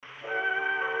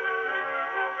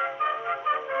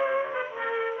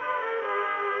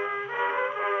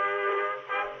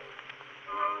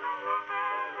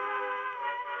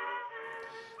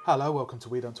Hello, welcome to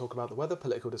We Don't Talk About the Weather,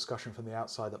 political discussion from the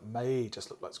outside that may just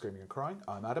look like screaming and crying.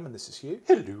 I'm Adam and this is Hugh.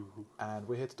 Hello. And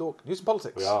we're here to talk news and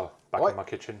politics. We are back Right. in my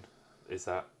kitchen. Is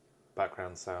that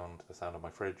background sound the sound of my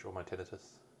fridge or my tinnitus?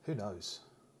 Who knows?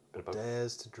 Bit of both.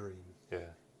 Dares to dream. Yeah.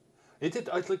 It did.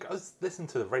 I was listening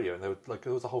to the radio, and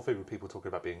there was a whole thing with people talking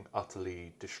about being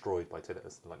utterly destroyed by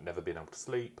tinnitus, and, never being able to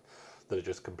sleep, that it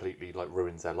just completely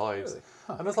ruins their lives. Really?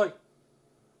 Huh. And I was like,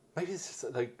 maybe it's just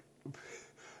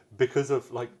because of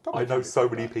Probably I know can be so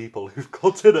from many that. people who've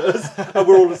got tinnitus, and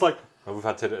we're all just we've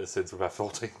had tinnitus since we're about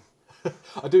 14.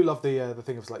 I do love the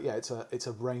thing of it's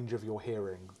a range of your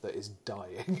hearing that is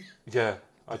dying. Yeah.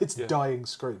 It's dying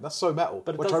scream. That's so metal.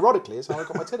 But it which does- ironically is how I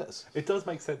got my tinnitus. It does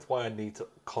make sense why I need to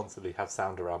constantly have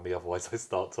sound around me, otherwise I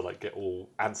start to get all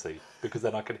antsy, because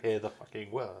then I can hear the fucking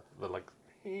word.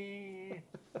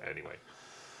 Anyway,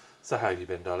 so how you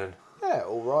been, darling? Yeah,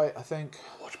 all right, I think.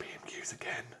 Watch BMQs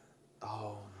again.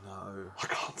 Oh no. I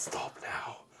can't stop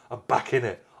now. I'm back in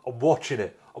it. I'm watching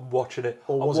it.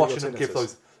 Or I'm was it watching your them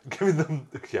tinnitus? giving them.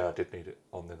 Yeah, I did need it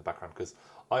on in the background because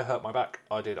I hurt my back.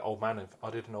 I did an old man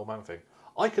thing.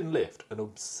 I can lift an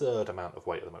absurd amount of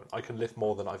weight at the moment. I can lift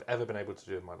more than I've ever been able to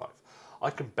do in my life. I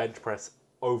can bench press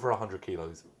over 100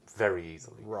 kilos very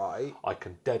easily. Right. I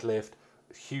can deadlift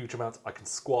huge amounts. I can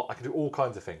squat. I can do all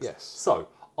kinds of things. Yes. So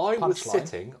I was Punchline.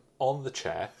 sitting on the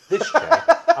chair, this chair,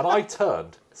 and I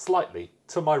turned slightly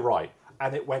to my right,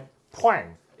 and it went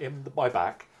pwang in my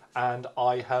back, and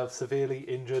I have severely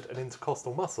injured an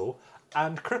intercostal muscle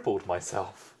and crippled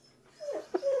myself.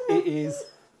 It is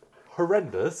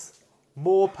horrendous.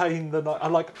 More pain than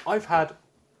I've had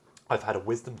a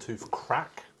wisdom tooth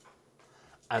crack,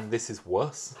 and this is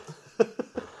worse.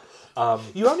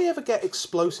 You only ever get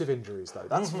explosive injuries, though.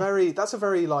 That's that's a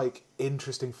very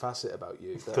interesting facet about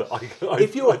you. That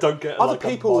I don't get other a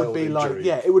people would mild be injury.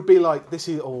 it would be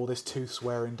this tooth's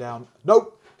wearing down.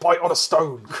 Nope, bite on a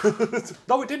stone.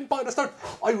 No, it didn't bite a stone.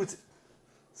 I was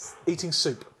Eating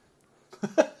soup.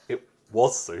 It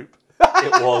was soup.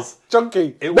 It was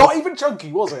Chunky. It Not was- even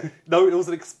chunky, was it? no. It was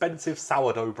an expensive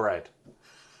sourdough bread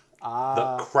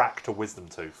that cracked a wisdom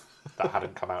tooth that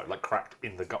hadn't come out. Cracked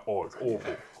in the gut. Oh, it's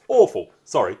awful. Awful.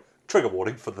 Sorry. Trigger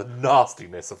warning for the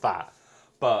nastiness of that.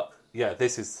 But yeah,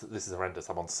 this is horrendous.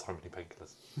 I'm on so many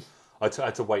painkillers. I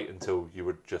had to wait until you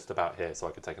were just about here so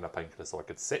I could take enough painkillers so I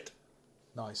could sit.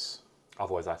 Nice.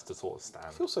 Otherwise, I have to sort of stand.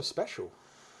 I feel so special.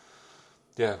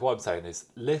 Yeah, what I'm saying is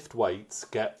lift weights,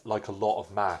 get a lot of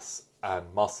mass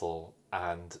and muscle,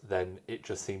 and then it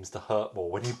just seems to hurt more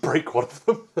when you break one of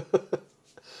them.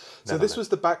 So this was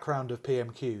the background of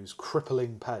PMQ's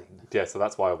crippling pain. Yeah, so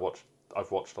that's why I've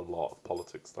watched a lot of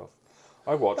politics stuff.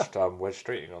 I watched Wedge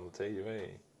Streeting on the TV.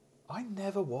 I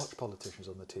never watch politicians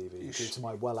on the TV due to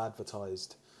my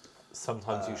well-advertised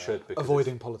Sometimes you should because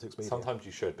avoiding politics media. Sometimes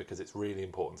you should because it's really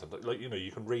important. Sometimes,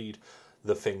 you can read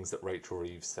the things that Rachel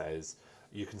Reeves says.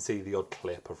 You can see the odd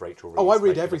clip of Rachel Reeves. Oh, I read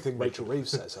making everything Rachel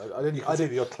Reeves says. I didn't. can see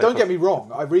the odd clip Don't of- get me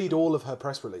wrong. I read all of her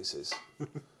press releases.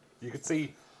 You can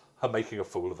see her making a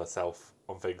fool of herself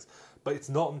on things, but it's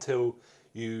not until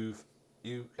you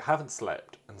haven't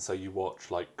slept, and so you watch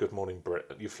Good Morning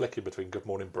Britain. You flick in between Good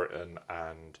Morning Britain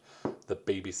and the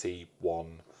BBC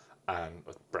One and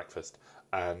Breakfast,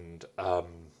 and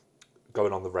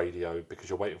going on the radio because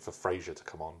you're waiting for Frasier to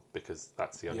come on because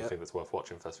that's the only Yep. thing that's worth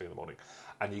watching first thing in the morning,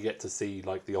 and you get to see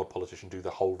the odd politician do the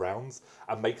whole rounds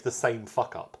and make the same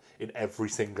fuck up in every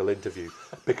single interview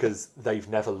because they've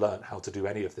never learned how to do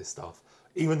any of this stuff.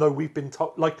 Even though we've been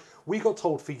told, we got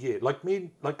told for years,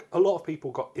 a lot of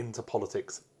people got into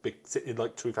politics in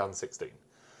 2016.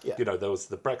 Yeah. There was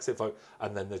the Brexit vote,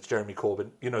 and then there's Jeremy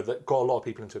Corbyn. That got a lot of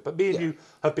people into it. But me and you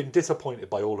have been disappointed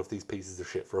by all of these pieces of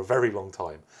shit for a very long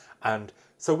time, and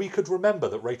so we could remember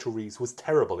that Rachel Reeves was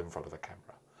terrible in front of a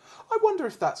camera. I wonder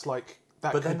if that's that.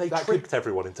 But then they that tricked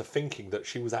everyone into thinking that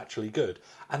she was actually good,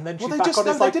 and then she's Well, back on.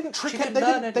 It's they didn't trick. she They didn't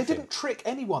learn didn't. They anything. didn't trick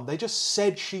anyone. They just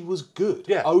said she was good.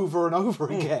 Yeah. Over and over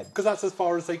again. Because that's as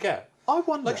far as they get. I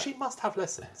wonder. She must have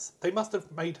lessons. They must have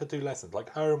made her do lessons.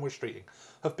 Her and Wish Streeting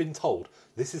have been told,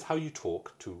 this is how you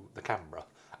talk to the camera.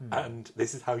 And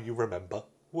this is how you remember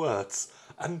words.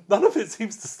 And none of it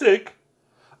seems to stick.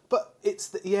 But it's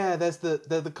there's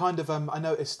the kind of I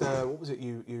noticed what was it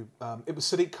it was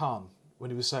Sadiq Khan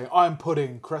when he was saying I'm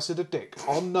putting Cressida Dick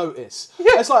on notice.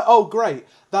 It's oh great,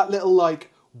 that little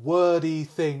wordy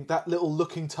thing, that little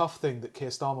looking tough thing that Keir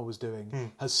Starmer was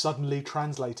doing has suddenly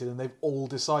translated, and they've all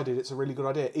decided it's a really good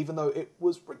idea, even though it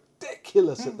was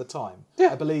ridiculous at the time.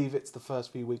 I believe it's the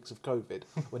first few weeks of COVID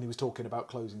when he was talking about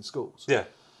closing schools. Yeah.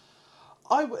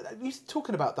 He's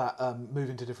talking about that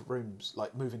moving to different rooms,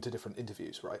 moving to different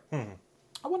interviews, right?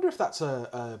 I wonder if that's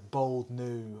a bold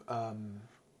new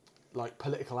like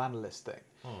political analyst thing.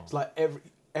 It's like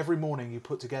every morning you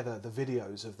put together the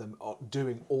videos of them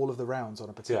doing all of the rounds on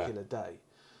a particular day,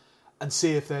 and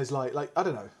see if there's like I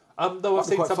don't know. Though I've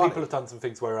seen some funny. people have done some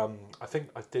things where I think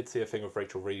I did see a thing of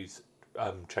Rachel Reeves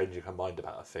changing her mind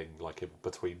about a thing like in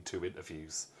between two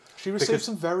interviews. She received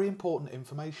some very important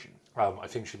information. I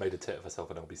think she made a tit of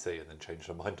herself on LBC and then changed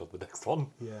her mind on the next one.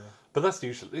 Yeah. But that's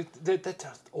usually... They're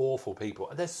just awful people.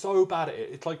 And they're so bad at it.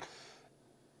 It's like...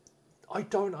 I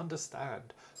don't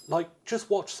understand. Like, just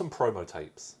watch some promo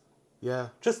tapes. Yeah.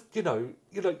 Just, you know,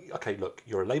 okay, look,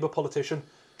 you're a Labour politician.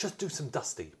 Just do some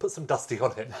Dusty. Put some Dusty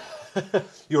on it.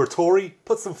 You're a Tory.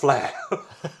 Put some flair.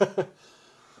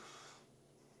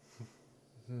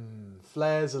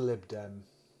 Flair's a Lib Dem.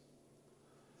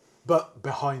 But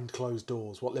behind closed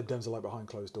doors. What Lib Dems are like behind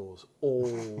closed doors. All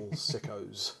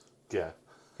sickos. Yeah.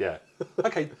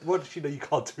 Okay, well, you know, you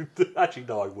can't do... Actually,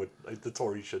 no, I wouldn't. The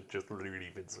Tories should just really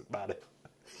Vince McMahon it.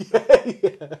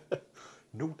 Yeah.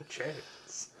 No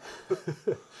chance.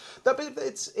 But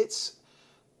it's...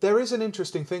 There is an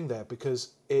interesting thing there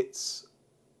because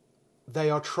they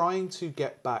are trying to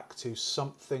get back to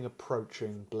something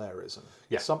approaching Blairism.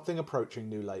 Yeah. Something approaching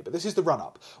New Labour. This is the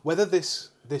run-up. Whether this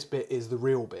bit is the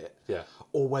real bit,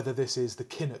 or whether this is the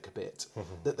Kinnock bit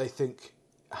that they think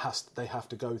they have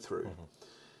to go through.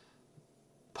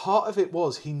 Part of it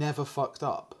was he never fucked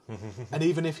up. And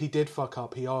even if he did fuck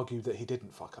up, he argued that he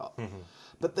didn't fuck up.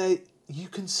 But you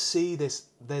can see this,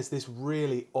 there's this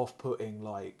really off-putting,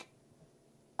 like,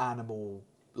 animal...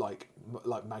 like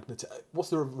magnetism. What's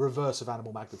the reverse of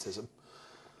animal magnetism?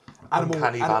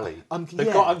 Uncanny Valley.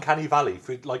 They've got Uncanny Valley.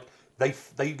 Like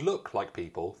they look like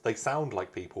people, they sound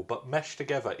like people, but meshed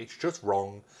together, it's just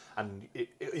wrong, and it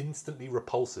instantly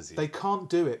repulses you. They can't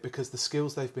do it because the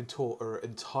skills they've been taught are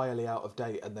entirely out of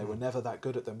date, and they were never that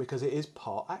good at them because it is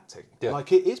part acting. Yeah.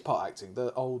 Like it is part acting.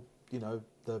 The old,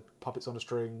 the puppets on a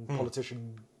string,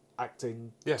 politician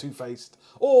acting, two-faced,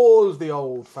 all of the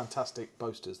old fantastic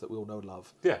boasters that we all know and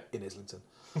love in Islington.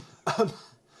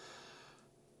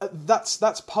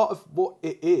 That's part of what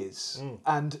it is,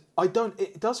 and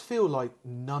it does feel like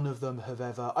none of them have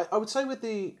ever... I would say with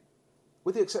the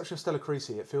exception of Stella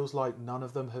Creasy, it feels like none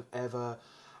of them have ever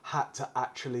had to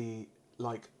actually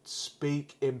like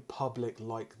speak in public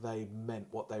like they meant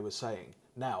what they were saying.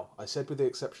 Now, I said with the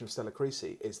exception of Stella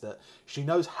Creasy, is that she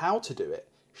knows how to do it,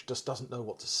 she just doesn't know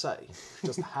what to say. She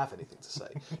doesn't have anything to say.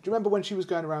 Do you remember when she was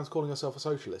going around calling herself a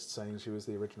socialist, saying she was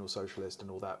the original socialist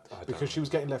and all that? Because she was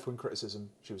getting left-wing criticism,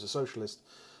 she was a socialist,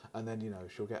 and then,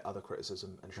 she'll get other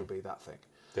criticism and she'll be that thing.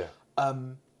 Yeah.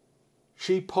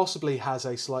 She possibly has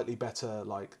a slightly better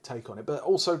take on it, but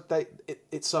also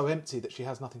it's so empty that she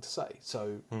has nothing to say,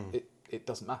 so it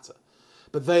doesn't matter.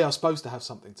 But they are supposed to have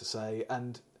something to say,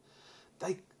 and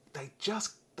they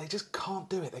just can't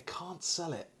do it. They can't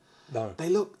sell it. No. They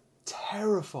look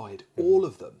terrified, all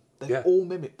of them. They've all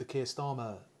mimicked the Keir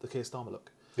Starmer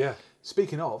look. Yeah.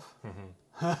 Speaking of,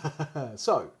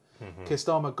 so Keir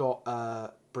Starmer got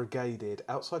brigaded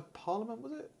outside Parliament,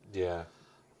 was it? Yeah.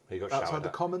 He got outside shouted the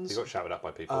at. Commons. He got shouted at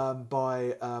by people.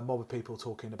 By a mob of people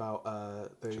talking about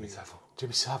Jimmy Savile.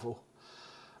 Jimmy Savile.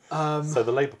 So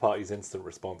the Labour Party's instant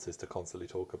response is to constantly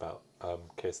talk about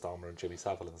Keir Starmer and Jimmy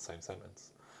Savile in the same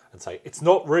sentence. And say it's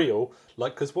not real,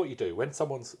 because what you do when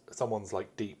someone's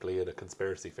like deeply in a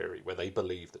conspiracy theory where they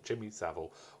believe that Jimmy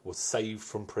Savile was saved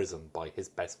from prison by his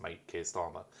best mate Keir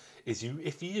Starmer, is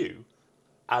if you,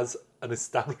 as an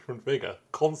establishment figure,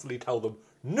 constantly tell them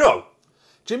no,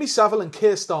 Jimmy Savile and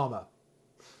Keir Starmer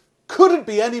couldn't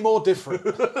be any more different.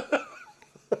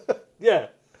 Yeah,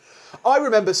 I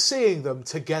remember seeing them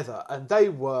together, and they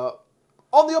were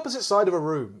on the opposite side of a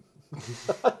room.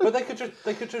 But they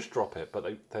could just drop it, but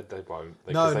they won't.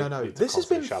 No. This has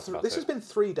been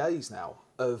 3 days now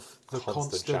of the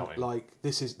constant shouting.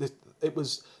 This is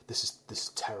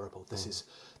terrible. This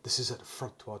is an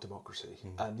affront to our democracy,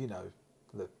 and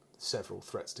the several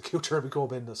threats to kill Jeremy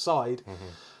Corbyn aside.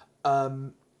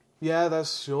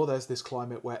 There's this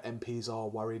climate where MPs are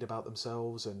worried about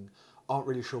themselves and aren't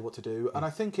really sure what to do, and I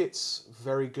think it's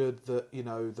very good that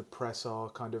the press are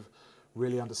kind of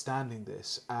really understanding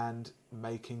this and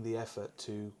making the effort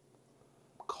to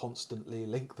constantly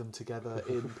link them together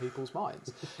in people's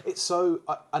minds. It's so...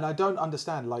 And I don't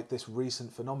understand, this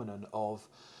recent phenomenon of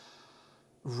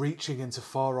reaching into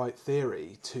far-right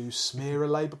theory to smear a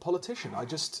Labour politician.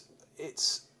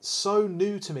 It's so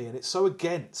new to me, and it's so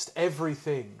against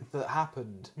everything that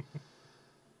happened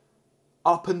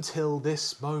up until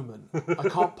this moment. I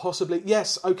can't possibly...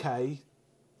 Yes, okay...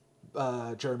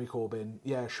 Jeremy Corbyn,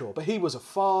 yeah, sure. But he was a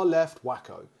far-left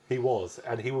wacko. He was,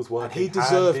 and he was working he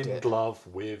deserved hand in glove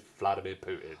with Vladimir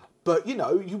Putin. But, you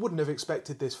know, you wouldn't have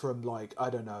expected this from, like, I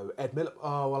don't know, Ed Miliband.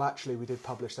 Oh, well, actually, we did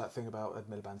publish that thing about Ed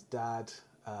Miliband's dad,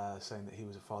 saying that he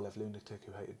was a far-left lunatic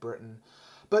who hated Britain.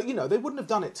 But, you know, they wouldn't have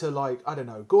done it to, like, I don't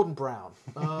know, Gordon Brown.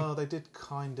 Oh, they did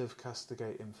kind of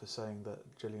castigate him for saying that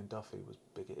Gillian Duffy was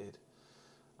bigoted.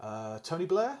 Tony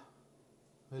Blair?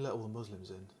 They let all the Muslims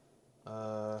in.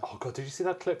 Oh, God, did you see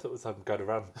that clip that was going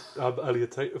around earlier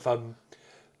of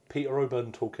Peter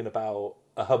Oban talking about...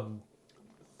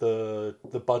 The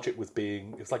budget was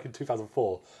it was like in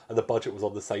 2004, and the budget was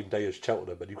on the same day as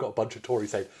Cheltenham, and you've got a bunch of Tories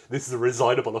saying, this is a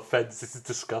resignable offence, this is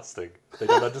disgusting. They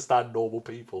don't understand normal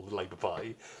people, the Labour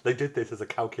Party. They did this as a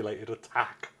calculated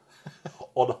attack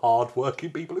on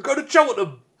hard-working people who go to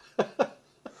Cheltenham.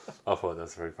 I thought that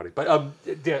was very funny. But,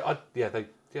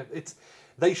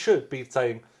 they should be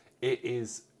saying, it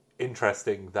is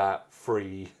interesting that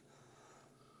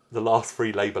the last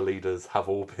three Labour leaders have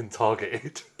all been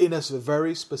targeted. In a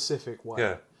very specific way.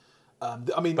 Yeah.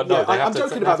 I mean, But no, I'm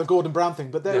joking about the Gordon Brown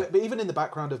thing, but Yeah. but even in the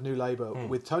background of New Labour,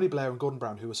 with Tony Blair and Gordon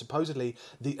Brown, who were supposedly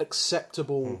the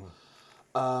acceptable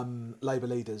Labour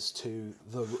leaders to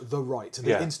the right, to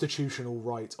the Yeah. institutional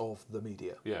right of the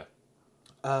media. Yeah.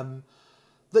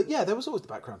 There was always the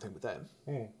background thing with them.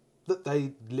 That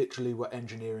they literally were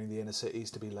engineering the inner cities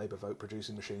to be Labour vote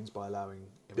producing machines by allowing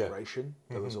immigration.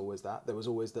 Yeah. There was always that. There was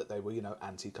always that they were, you know,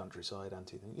 anti-countryside,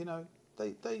 anti-thing. You know,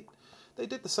 they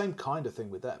did the same kind of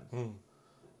thing with them.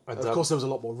 And, Of course, there was a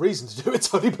lot more reason to do it,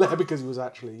 Tony Blair, because he was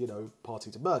actually, you know, party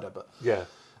to murder, but yeah.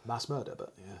 mass murder.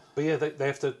 But yeah, But yeah, they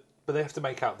have to. But they have to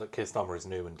make out that Keir Starmer is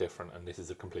new and different, and this is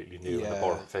a completely new and Yeah.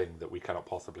 abhorrent thing that we cannot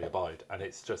possibly abide. And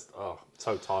it's just,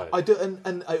 so tired. I do,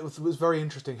 and it was very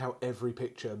interesting how every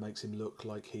picture makes him look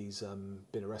like he's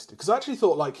been arrested. Because I actually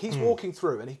thought, like, he's walking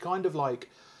through, and he kind of like,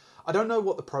 I don't know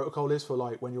what the protocol is for,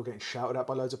 like, when you're getting shouted at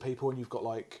by loads of people, and you've got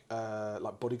like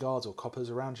bodyguards or coppers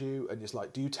around you, and it's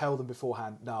like, do you tell them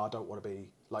beforehand? No, I don't want to be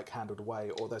like handled away,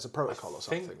 or there's a protocol or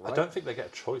something. Right? I don't think they get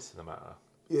a choice in the matter.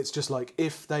 It's just like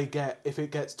if it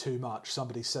gets too much,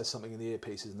 somebody says something in the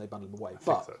earpieces and they bundle them away. I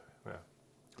think so. Yeah.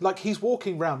 Like, he's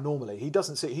walking around normally, he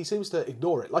seems to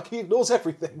ignore it. Like, he ignores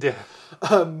everything. Yeah.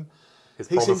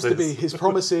 He seems to be his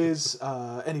promises,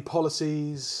 any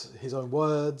policies, his own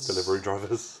words, delivery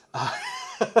drivers.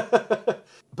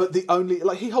 But the only,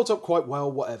 like, he holds up quite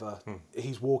well. Whatever.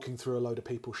 He's walking through a load of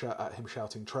people at him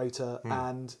shouting traitor,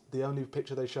 and the only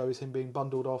picture they show is him being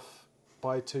bundled off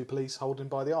by two police holding him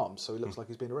by the arms, so he looks like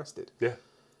he's been arrested. Yeah.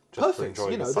 Just Perfect. for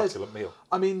enjoying You know, a succulent meal.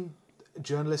 I mean,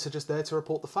 journalists are just there to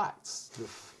report the facts.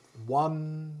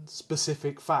 One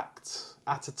specific fact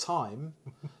at a time,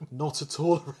 not at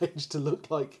all arranged to look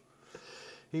like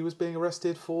he was being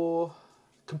arrested for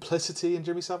complicity in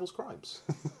Jimmy Savile's crimes.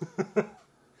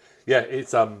 Yeah,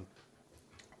 it's they're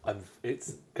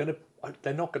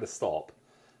not gonna stop.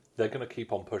 They're going to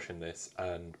keep on pushing this,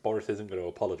 and Boris isn't going to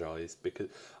apologise because...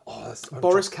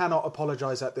 Boris cannot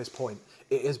apologise at this point.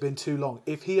 It has been too long.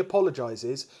 If he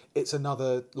apologises, it's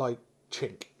another, like,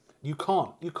 chink. You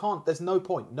can't. There's no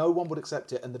point. No one would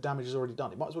accept it, and the damage is already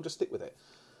done. You might as well just stick with it.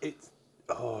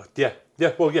 Yeah.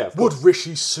 Well, yeah, of Would course.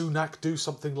 Rishi Sunak do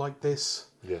something like this?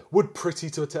 Yeah. Would Pretty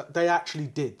to attack? They actually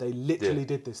did. They literally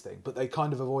did this thing, but they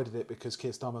kind of avoided it because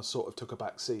Keir Starmer sort of took a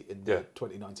back seat in the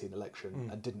 2019 election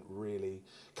and didn't really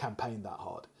campaign that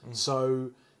hard. So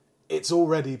it's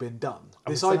already been done.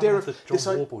 This idea of the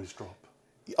John Warboys drop.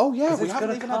 Oh yeah, 'Cause we it's haven't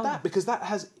gonna even come. had that because that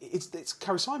has it's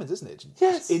Carrie Simons, isn't it?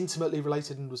 Yes. It's intimately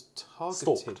related and was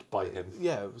targeted Stalked by him.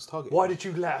 Yeah, it was targeted. Why did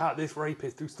you let out this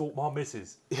rapist who stalked my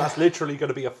missus? That's literally going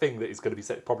to be a thing that is going to be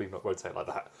said. Probably not. Won't say it like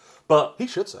that, but He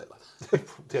should say it like that.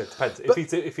 yeah, it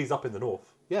depends. If he's up in the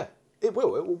north, Yeah, it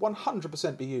will. It will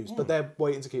 100% be used, but they're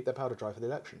waiting to keep their powder dry for the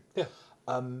election. yeah,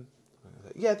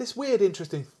 Yeah, this weird,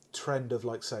 interesting trend of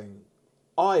like saying,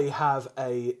 I have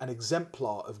an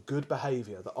exemplar of good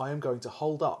behaviour that I am going to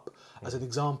hold up as an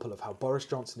example of how Boris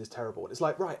Johnson is terrible. And it's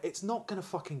like, right, it's not going to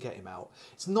fucking get him out.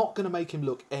 It's not going to make him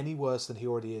look any worse than he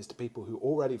already is to people who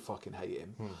already fucking hate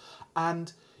him.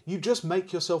 And you just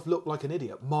make yourself look like an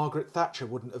idiot. Margaret Thatcher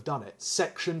wouldn't have done it.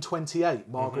 Section 28,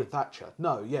 Margaret Thatcher.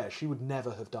 No, yeah, she would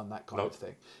never have done that kind of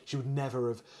thing. She would never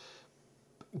have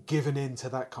given in to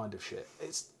that kind of shit.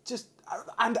 It's just...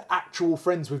 And actual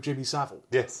friends with Jimmy Savile.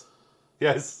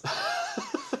 yes.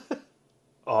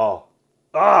 Oh,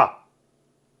 ah.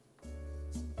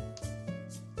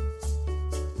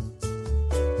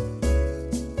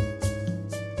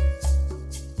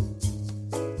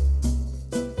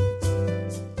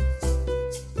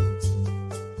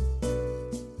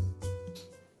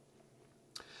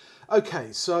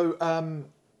 Okay, so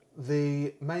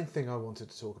the main thing I wanted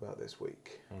to talk about this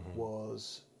week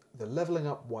was the Levelling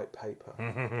Up White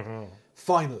Paper.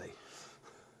 Finally.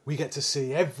 We get to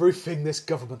see everything this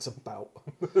government's about.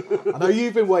 I know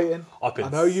you've been waiting. I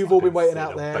know you've all been waiting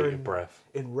out there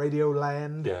in Radio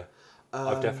Land. Yeah.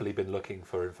 I've definitely been looking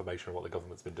for information on what the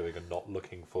government's been doing and not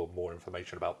looking for more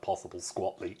information about possible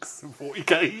squat leaks in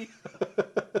 40k.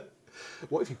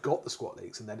 What if you got the squat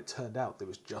leaks and then it turned out there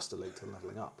was just a link to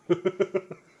levelling up?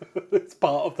 It's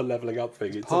part of the levelling up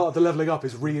thing. Part of the levelling up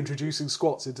is reintroducing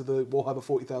squats into the Warhammer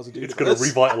 40,000 universe. It's going to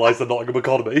revitalise the Nottingham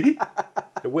economy.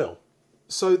 It will.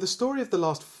 So the story of the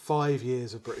last 5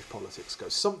 years of British politics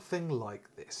goes something like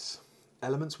this.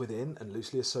 Elements within and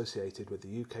loosely associated with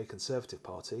the UK Conservative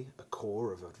Party, a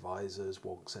core of advisors,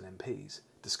 wonks and MPs,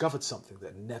 discovered something that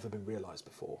had never been realised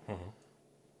before.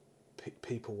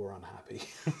 People were unhappy.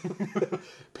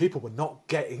 People were not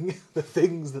getting the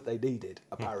things that they needed,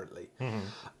 apparently.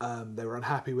 They were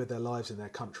unhappy with their lives in their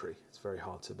country. It's very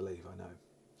hard to believe, I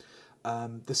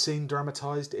know. The scene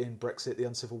dramatised in Brexit, the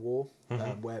Uncivil War,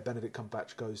 where Benedict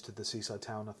Cumberbatch goes to the seaside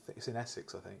town, I think it's in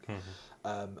Essex, I think,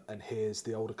 and hears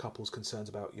the older couple's concerns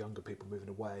about younger people moving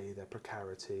away, their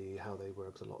precarity, how they were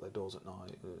able to lock their doors at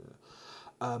night.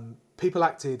 People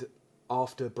acted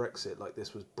after Brexit like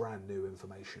this was brand new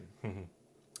information.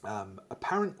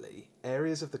 Apparently,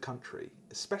 areas of the country,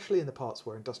 especially in the parts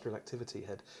where industrial activity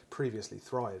had previously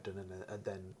thrived and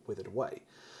then withered away,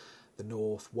 the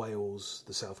north, Wales,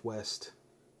 the southwest,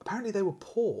 apparently they were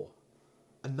poor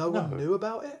and no one knew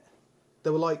about it.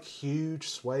 There were like huge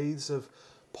swathes of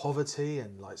poverty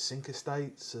and like sink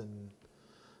estates and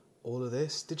all of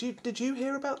this. Did you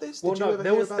hear about this? Well, no,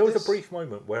 there was a brief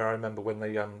moment where I remember when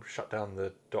they shut down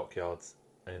the dockyards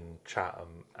in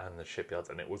Chatham and the shipyards,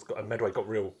 and and Medway got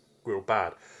real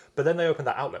bad. But then they opened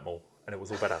that outlet mall, and it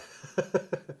was all better.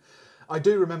 I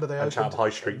do remember they opened. Chatham High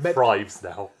Street thrives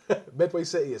now. Medway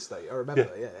City Estate, I remember.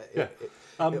 Yeah.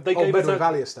 They gave Medway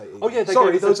Valley Estate. Even. Oh yeah,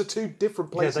 those are two different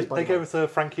places. Yeah, they gave us a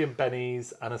Frankie and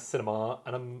Benny's and a cinema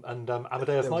and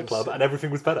Amadeus nightclub, and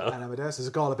everything was better. And Amadeus, there's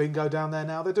a Gala Bingo down there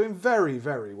now. They're doing very,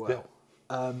 very well.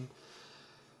 Yeah.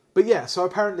 But yeah, so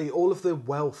apparently all of the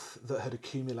wealth that had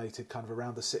accumulated kind of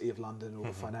around the City of London, all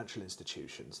the financial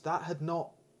institutions, that had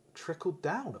not trickled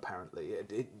down. Apparently,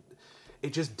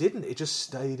 it just didn't. It just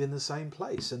stayed in the same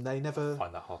place, and they never. I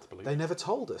find that hard to believe. They never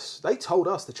told us. They told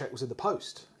us the check was in the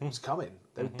post. It was coming.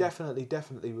 They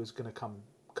definitely was going to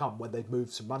come when they'd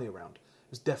moved some money around.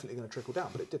 It was definitely going to trickle down,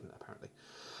 but it didn't apparently.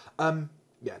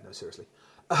 Yeah, no, seriously.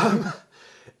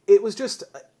 It was just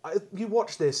you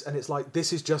watch this, and it's like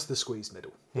this is just the squeezed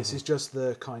middle. This is just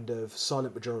the kind of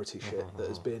silent majority shit that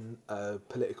has been a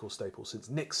political staple since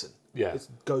Nixon. Yeah, it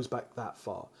goes back that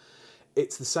far.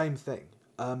 It's the same thing.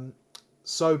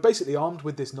 So basically, armed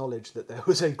with this knowledge that there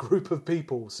was a group of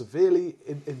people severely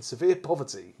in severe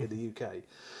poverty in the UK,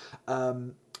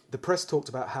 the press talked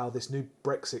about how this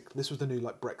was the new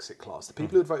Brexit class. The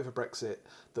people who had voted for Brexit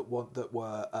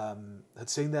had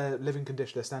seen their living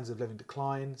condition, their standards of living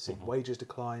decline, seen wages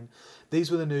decline. These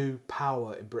were the new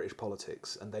power in British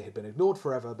politics, and they had been ignored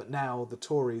forever. But now the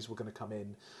Tories were going to come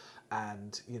in.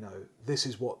 And, this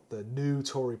is what the new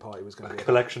Tory party was going to be. A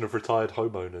collection of retired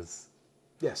homeowners.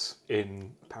 Yes.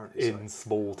 In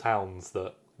small towns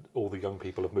that all the young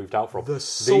people have moved out from.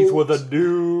 These were the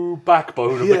new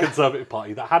backbone of the Conservative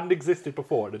Party that hadn't existed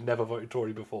before and had never voted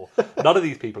Tory before. None of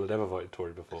these people had ever voted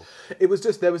Tory before. It was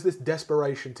just, there was this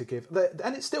desperation to give,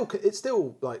 and it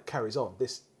still like carries on,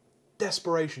 this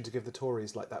desperation to give the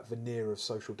Tories like that veneer of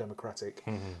social democratic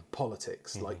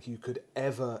politics. Like you could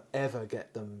ever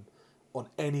get them on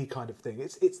any kind of thing.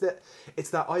 It's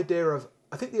that idea of,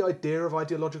 I think the idea of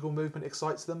ideological movement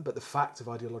excites them, but the fact of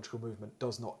ideological movement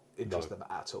does not interest them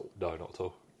at all. No, not at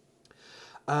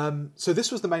all. So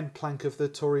this was the main plank of the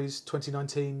Tories'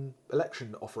 2019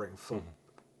 election offering for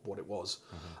what it was.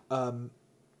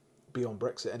 Beyond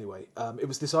Brexit anyway. It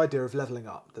was this idea of levelling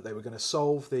up, that they were going to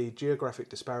solve the geographic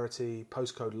disparity,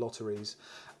 postcode lotteries,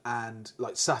 and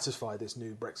like satisfy this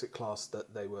new Brexit class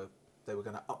that they were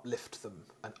going to uplift them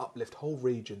and uplift whole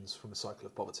regions from a cycle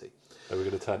of poverty. They were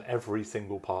going to turn every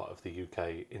single part of the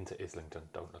UK into Islington.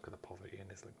 Don't look at the poverty in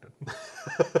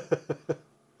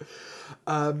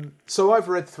Islington. So I've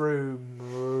read through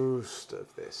most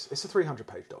of this. It's a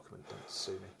 300-page document, don't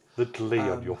sue me. The glee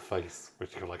on your face,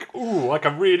 which you're like, ooh, I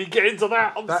can really get into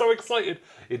that. I'm so excited.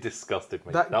 It disgusted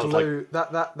me.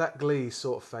 That glee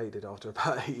sort of faded after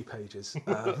about 80 pages.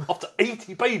 After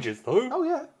 80 pages, though? Oh,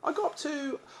 yeah.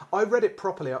 I read it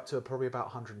properly up to probably about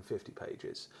 150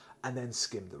 pages and then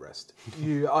skimmed the rest.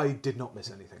 I did not miss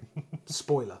anything.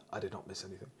 Spoiler, I did not miss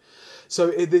anything.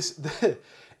 So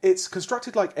it's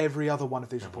constructed like every other one of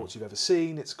these reports you've ever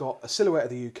seen. It's got a silhouette of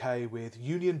the UK with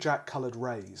Union Jack coloured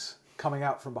rays coming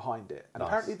out from behind it. And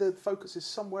apparently the focus is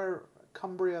somewhere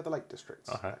Cumbria, the Lake Districts,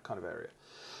 Okay. that kind of area.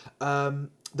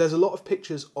 There's a lot of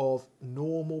pictures of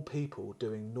normal people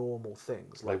doing normal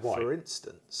things. Like, what? for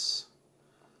instance,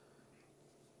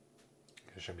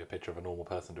 Can you show me a picture of a normal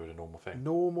person doing a normal thing?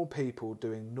 normal people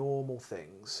doing normal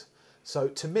things. So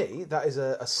to me, that is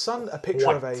a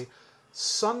picture of a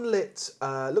sunlit,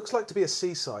 looks like to be a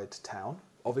seaside town.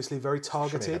 Obviously, very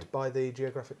targeted by the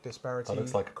geographic disparity. That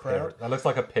looks like a crowd. pier. That looks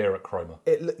like a pier at Cromer.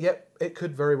 Yep, it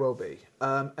could very well be.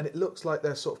 And it looks like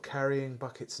they're sort of carrying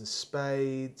buckets and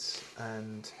spades,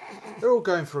 and they're all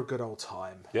going for a good old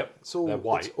time. Yep, It's all, they're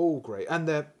white. It's all great, and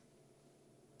they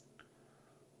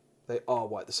are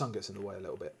white. The sun gets in the way a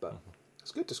little bit, but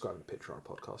it's good describing a picture on a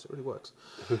podcast. It really works.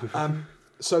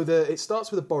 So it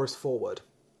starts with a Boris foreword.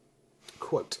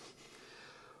 Quote: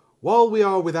 "While we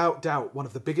are without doubt one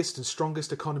of the biggest and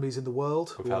strongest economies in the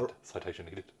world..." Without citation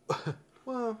needed.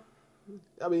 Well,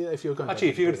 I mean, if you're going... Actually,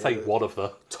 if you could say one of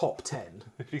the... Top 10.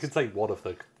 If you could say one of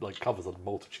the, covers a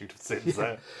multitude of sins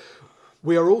there.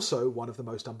 "We are also one of the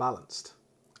most unbalanced.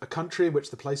 A country in which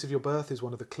the place of your birth is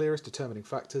one of the clearest determining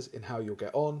factors in how you'll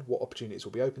get on, what opportunities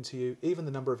will be open to you, even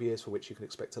the number of years for which you can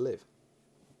expect to live."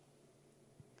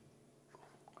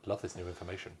 Love this new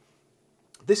information.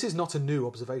 This is not a new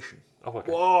observation. Oh,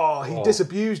 okay. Whoa, he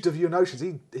disabused of your notions.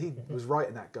 He was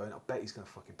writing that going, I bet he's going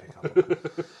to fucking pick up on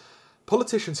it.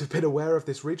 "Politicians have been aware of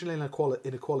this regional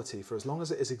inequality for as long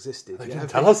as it has existed, They yet didn't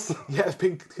have tell been- us. yet have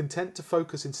been content to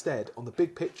focus instead on the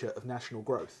big picture of national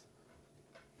growth."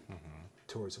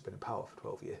 Tories have been in power for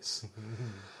 12 years.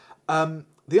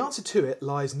 "The answer to it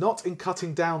lies not in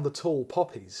cutting down the tall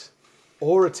poppies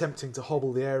or attempting to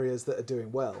hobble the areas that are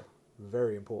doing well."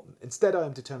 Very important. "Instead, I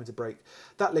am determined to break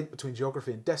that link between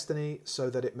geography and destiny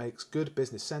so that it makes good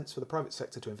business sense for the private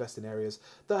sector to invest in areas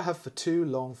that have for too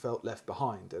long felt left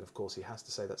behind." And of course, he has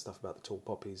to say that stuff about the tall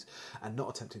poppies and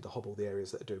not attempting to hobble the areas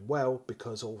that are doing well,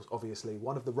 because obviously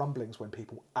one of the rumblings when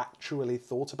people actually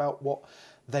thought about what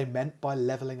they meant by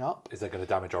levelling up... Is that going to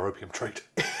damage our opium trade?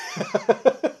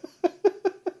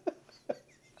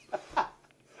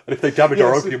 And if they damage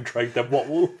our Yes. opium trade, then what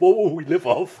will we live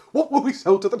off? What will we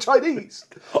sell to the Chinese?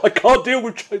 I can't deal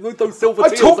with those silver I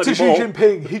tears talked to Xi anymore.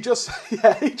 Jinping. He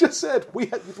just said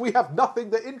we have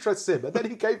nothing that interests him, and then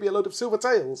he gave me a load of silver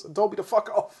tails and told me to fuck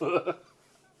off.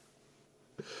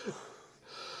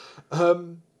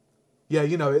 Yeah,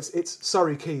 you know, it's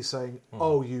Surrey Keys saying,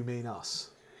 "Oh, you mean us,"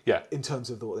 Yeah. in terms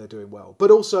of what they're doing well,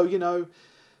 but also, you know,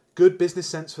 good business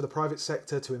sense for the private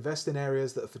sector to invest in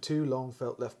areas that have for too long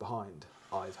felt left behind.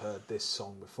 I've heard this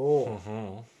song before.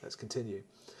 Let's continue.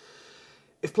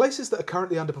 "If places that are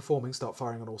currently underperforming start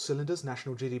firing on all cylinders,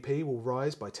 national GDP will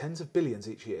rise by tens of billions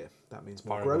each year. That means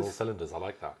more Firing on all growth." cylinders. I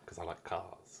like that because I like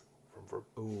cars. Vroom, vroom.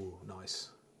 Ooh, nice.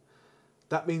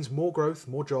 "That means more growth,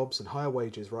 more jobs and higher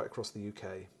wages right across the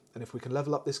UK. And if we can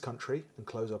level up this country and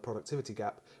close our productivity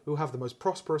gap, we will have the most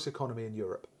prosperous economy in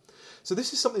Europe." So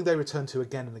this is something they return to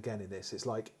again and again in this. It's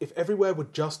like, if everywhere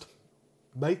would just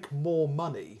make more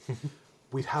money,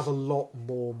 we'd have a lot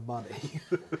more money.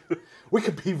 We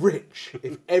could be rich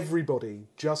if everybody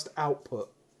just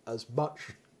output as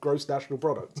much gross national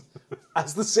product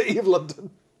as the City of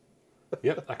London.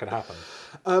 Yep, that can happen.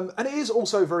 And it is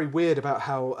also very weird about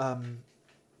how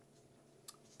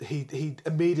he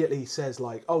immediately says,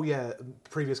 like, "Oh yeah,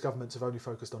 previous governments have only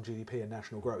focused on GDP and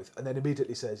national growth," and then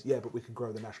immediately says, "Yeah, but we can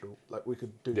grow the national, like we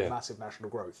could do massive national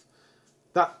growth."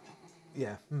 That,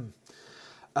 yeah.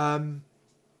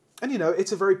 And you know,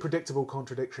 it's a very predictable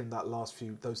contradiction,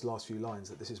 those last few lines,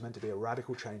 that this is meant to be a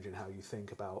radical change in how you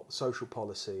think about social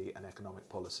policy and economic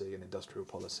policy and industrial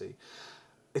policy.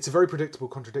 It's a very predictable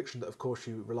contradiction that, of course,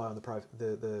 you rely on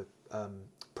the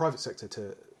private sector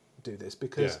to do this,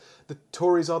 because the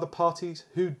Tories are the parties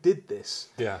who did this.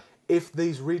 Yeah. If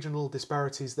these regional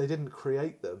disparities, they didn't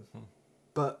create them,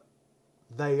 but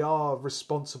they are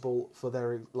responsible for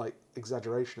their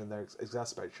exaggeration and their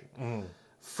exacerbation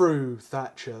through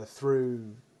Thatcher,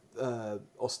 through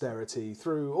austerity,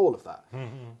 through all of that.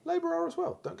 Labour are as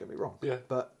well, don't get me wrong. Yeah.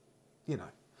 But, you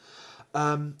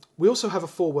know. We also have a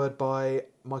foreword by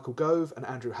Michael Gove and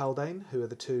Andrew Haldane, who are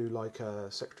the two,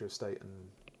 Secretary of State and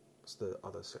what's the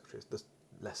other Secretary, the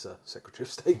lesser Secretary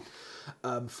of State,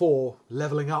 for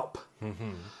levelling up.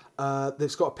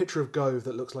 They've got a picture of Gove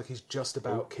that looks like he's just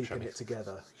about keeping it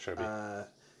together,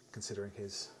 considering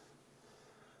his...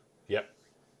 Yep.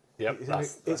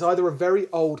 It's either a very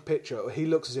old picture or he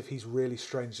looks as if he's really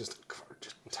strange. Just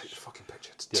take the fucking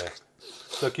picture. Yeah.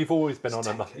 Look, you've always been on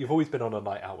a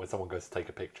night out where someone goes to take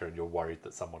a picture and you're worried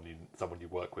that someone you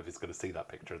work with is going to see that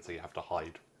picture, and so you have to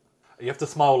hide. You have to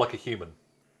smile like a human.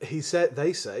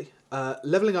 They say,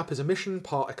 levelling up is a mission,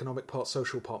 part economic, part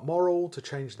social, part moral, to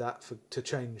change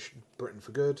Britain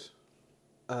for good.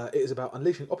 It is about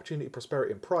unleashing opportunity,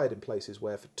 prosperity and pride in places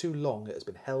where for too long it has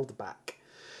been held back.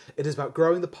 It is about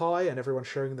growing the pie and everyone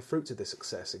sharing the fruits of this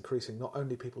success, increasing not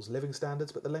only people's living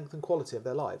standards but the length and quality of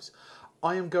their lives.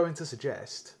 I am going to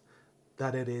suggest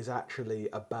that it is actually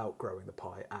about growing the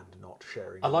pie and not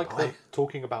sharing I the like pie. that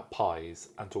talking about pies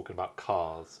and talking about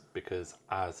cars, because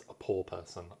as a poor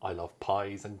person, I love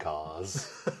pies and cars.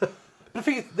 But the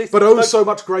thing is, So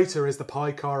much greater is the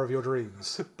pie car of your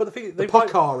dreams. But the thing is, The pie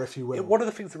car, if you will. one of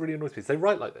the things that really annoys me is they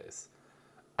write like this,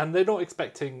 and they're not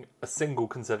expecting a single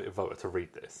Conservative voter to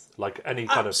read this, like any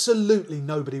kind of. Absolutely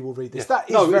nobody will read this. Yeah. That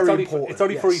is very only important. It's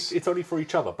only yes. it's only for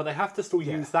each other, but they have to still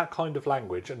use that kind of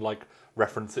language and like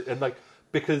reference it and like.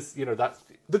 Because that's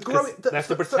they have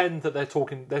to pretend that they're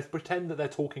talking. They pretend that they're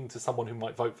talking to someone who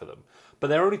might vote for them, but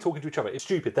they're only talking to each other. It's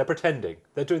stupid. They're pretending.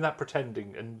 They're doing that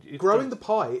pretending. And growing the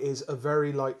pie is a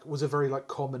very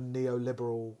common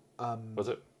neoliberal was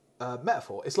it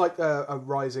metaphor. It's like a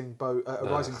rising boat,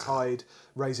 rising tide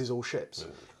raises all ships.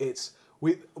 It's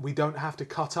we don't have to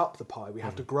cut up the pie. We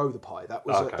have to grow the pie.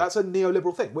 That's a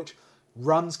neoliberal thing, which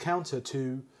runs counter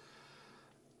to.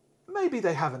 Maybe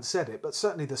they haven't said it, but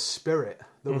certainly the spirit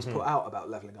that was put out about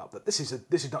levelling up. That this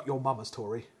is not your mama's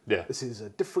Tory. Yeah. This is a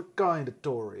different kind of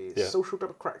Tory. It's Yeah. a social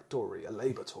democratic Tory, a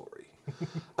Labour Tory.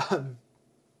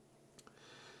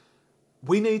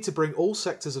 We need to bring all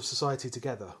sectors of society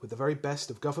together with the very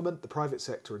best of government, the private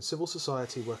sector, and civil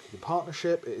society working in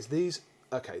partnership. It is these.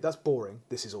 Okay, that's boring.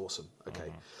 This is awesome.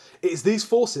 Okay. It is these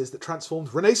forces that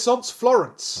transformed Renaissance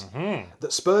Florence,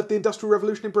 that spurred the Industrial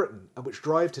Revolution in Britain, and which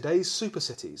drive today's super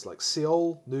cities like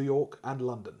Seoul, New York, and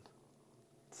London.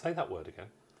 Say that word again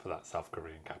for that South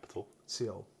Korean capital.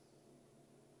 Seoul.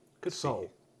 Good Seoul.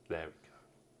 There we go.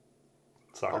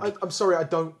 Sorry. I'm sorry, I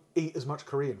don't eat as much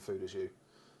Korean food as you.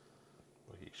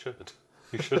 Well, you should.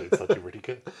 You should. It's actually really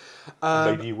good.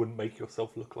 Maybe you wouldn't make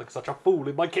yourself look like such a fool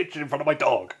in my kitchen in front of my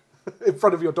dog. In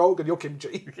front of your dog and your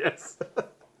kimchi. Yes.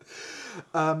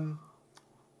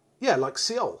 Yeah, like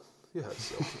Seoul. You heard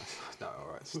Seoul. No,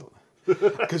 all right, stop.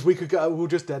 Because we'll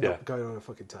just end up going on a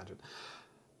fucking tangent.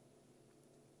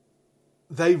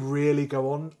 They really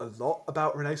go on a lot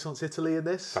about Renaissance Italy in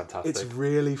this. Fantastic. It's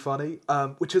really funny.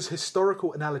 Which, as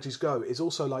historical analogies go, is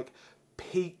also like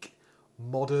peak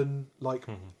modern, like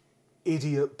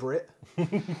idiot Brit.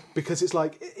 Because it's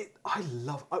like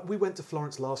we went to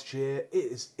Florence last year.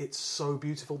 It's so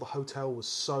beautiful. The hotel was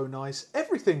so nice.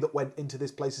 Everything that went into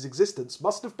this place's existence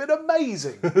must have been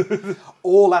amazing.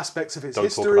 All aspects of its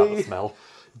history. Don't talk about the smell.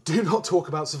 Do not talk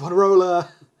about Savonarola.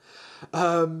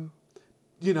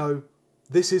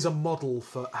 This is a model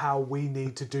for how we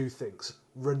need to do things.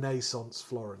 Renaissance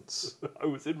Florence. I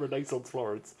was in Renaissance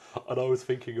Florence and I was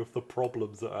thinking of the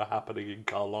problems that are happening in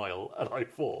Carlisle, and I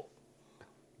thought,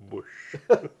 whoosh.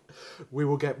 We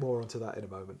will get more onto that in a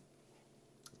moment.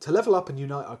 To level up and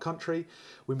unite our country,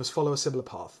 we must follow a similar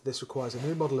path. This requires a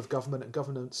new model of government and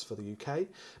governance for the UK.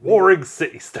 Warring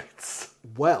city-states.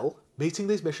 Well, meeting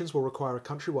these missions will require a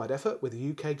countrywide effort, with the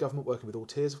UK government working with all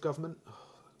tiers of government.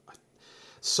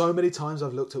 So many times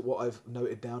I've looked at what I've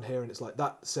noted down here and it's like,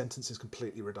 that sentence is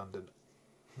completely redundant.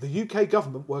 The UK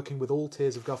government working with all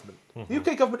tiers of government. The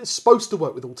UK government is supposed to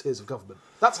work with all tiers of government.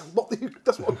 That's what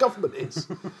a government is.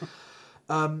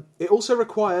 It also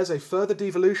requires a further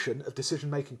devolution of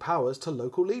decision-making powers to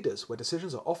local leaders, where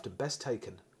decisions are often best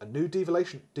taken. A new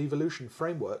devolution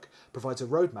framework provides a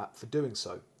roadmap for doing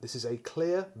so. This is a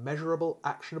clear, measurable,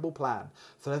 actionable plan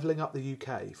for levelling up the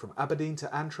UK from Aberdeen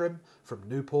to Antrim, from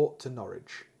Newport to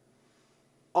Norwich.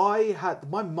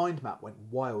 My mind map went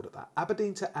wild at that.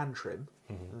 Aberdeen to Antrim.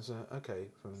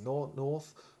 From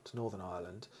north to Northern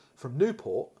Ireland, from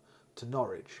Newport to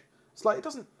Norwich. It's like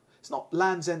it's not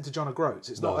Land's End to John O'Groats.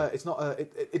 It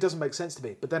doesn't make sense to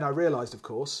me. But then I realised, of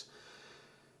course,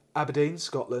 Aberdeen,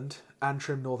 Scotland,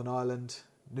 Antrim, Northern Ireland,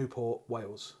 Newport,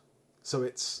 Wales. So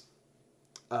it's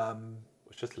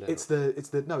just it's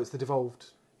the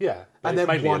devolved. Yeah, and it's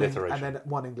then mainly alliteration. and then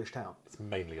one English town. It's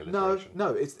mainly alliteration.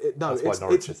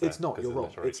 It's not. You're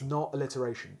wrong. It's not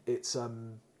alliteration.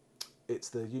 It's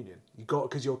the union.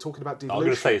 Because you're talking about devolution. I'm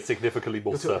going to say it's significantly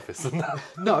more surface than that.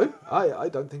 No, I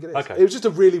don't think it is. Okay. It was just a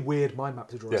really weird mind map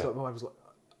to draw. Yeah. So my mind was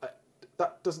like,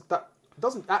 that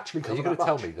doesn't actually cover Are you going that to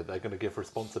tell much. me that they're going to give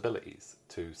responsibilities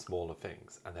to smaller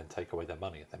things and then take away their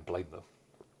money and then blame them?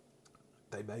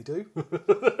 They may do.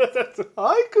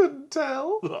 I couldn't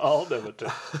tell. I'll never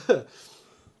tell.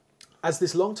 As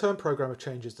this long-term programme of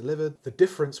change is delivered, the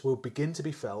difference will begin to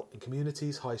be felt in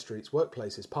communities, high streets,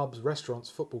 workplaces, pubs, restaurants,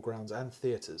 football grounds and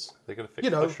theatres. They're going to fix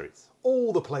high streets.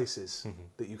 All the places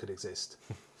that you could exist.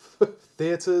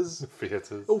 Theatres.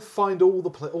 Theatres. You'll find all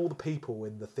the people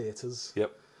in the theatres.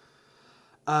 Yep.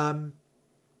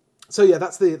 So yeah,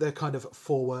 that's the kind of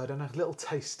foreword and a little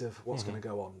taste of what's going to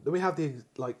go on. Then we have the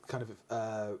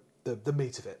the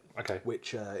meat of it, Okay.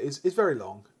 which is very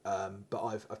long, but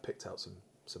I've picked out some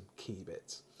key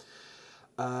bits.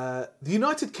 The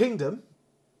United Kingdom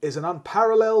is an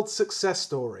unparalleled success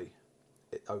story.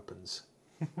 It opens.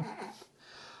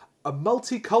 A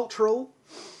multicultural,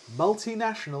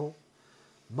 multinational,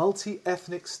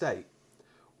 multi-ethnic state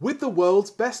with the world's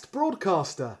best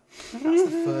broadcaster. That's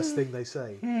the first thing they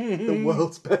say. The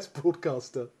world's best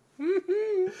broadcaster.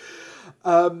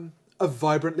 A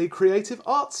vibrantly creative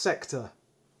arts sector.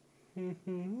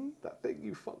 That thing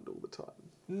you fund all the time.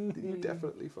 You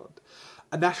definitely fund.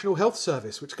 A national health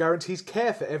service which guarantees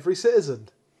care for every citizen.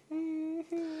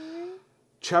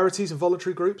 Charities and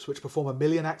voluntary groups which perform 1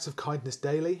 million acts of kindness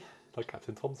daily. Like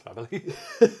Captain Tom's Family.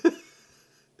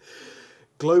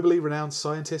 Globally renowned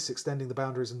scientists extending the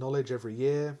boundaries of knowledge every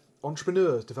year.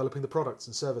 Entrepreneurs developing the products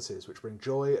and services which bring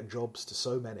joy and jobs to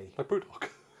so many. Like Brewdog.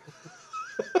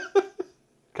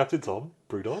 Captain Tom,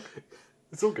 Brewdog.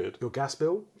 It's all good. Your gas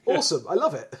bill? Awesome, I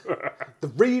love it. The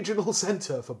regional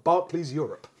centre for Barclays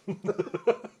Europe.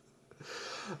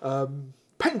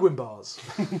 Penguin bars.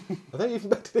 Are they even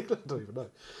back to England? I don't even know.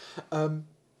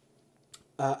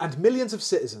 And millions of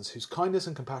citizens whose kindness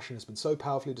and compassion has been so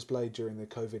powerfully displayed during the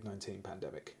COVID-19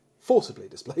 pandemic. Forcibly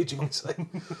displayed, you might say.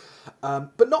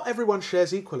 But not everyone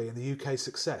shares equally in the UK's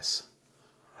success.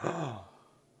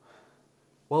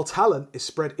 While talent is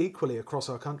spread equally across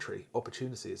our country,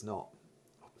 opportunity is not.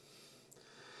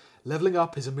 Levelling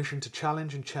up is a mission to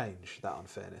challenge and change that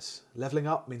unfairness. Levelling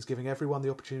up means giving everyone the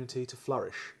opportunity to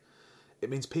flourish. It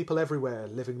means people everywhere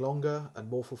living longer and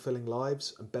more fulfilling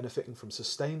lives and benefiting from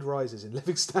sustained rises in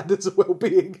living standards and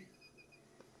well-being.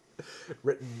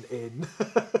 Written in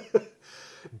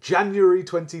January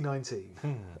 2019.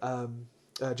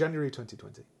 January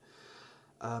 2020.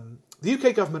 The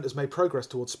UK government has made progress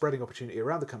towards spreading opportunity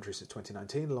around the country since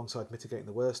 2019, alongside mitigating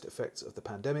the worst effects of the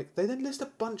pandemic. They then list a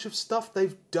bunch of stuff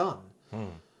they've done.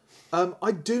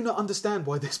 I do not understand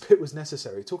why this bit was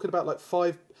necessary. Talking about like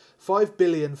 5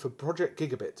 billion for Project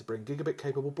Gigabit to bring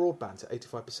gigabit-capable broadband to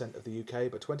 85% of the UK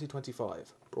by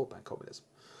 2025. Broadband communism.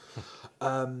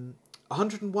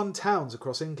 101 towns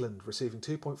across England receiving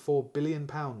 £2.4 billion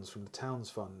from the Towns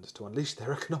Fund to unleash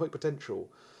their economic potential.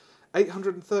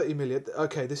 830 million.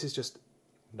 Okay, this is just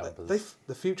numbers.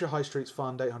 The Future High Streets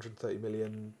Fund, 830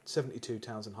 million, 72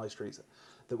 towns and high streets.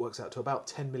 That works out to about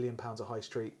 £10 million a high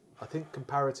street. I think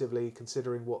comparatively,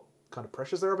 considering what kind of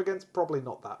pressures they're up against, probably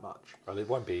not that much. Well, it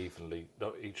won't be evenly.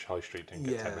 Not each high street didn't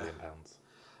get £10 million.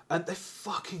 And they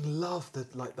fucking love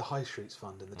the High Streets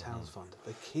Fund and the Towns Fund.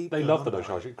 They love the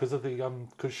High Street because of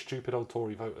because stupid old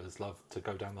Tory voters love to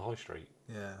go down the High Street.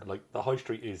 Yeah, like the High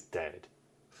Street is dead.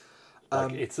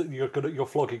 Like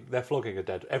they're flogging a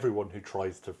dead. Everyone who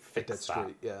tries to fix that,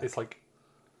 street, yeah. It's like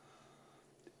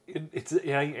it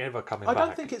ain't ever coming back. I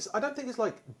don't think it's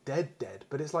like dead,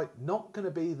 but it's like not going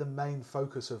to be the main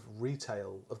focus of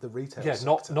the retail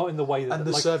sector. not in the way that and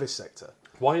the service sector.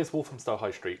 Why is Walthamstow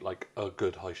High Street like a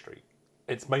good high street?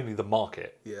 It's mainly the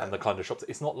market and the kind of shops.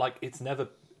 It's not like it's never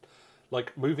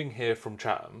like moving here from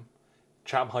Chatham.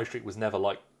 Chatham High Street was never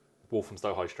like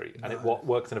Walthamstow High Street, and it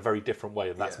works in a very different way,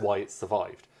 and that's why it's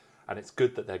survived. And it's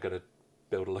good that they're going to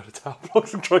build a load of tower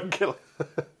blocks and try and kill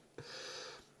it.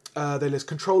 They list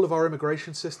control of our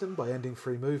immigration system by ending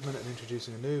free movement and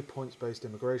introducing a new points-based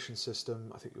immigration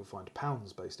system. I think you'll find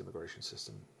pounds-based immigration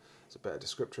system. It's a better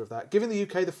descriptor of that. Giving the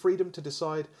UK the freedom to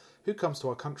decide who comes to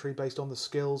our country based on the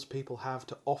skills people have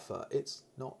to offer. It's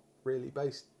not really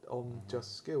based on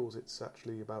just skills. It's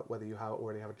actually about whether you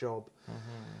already have a job.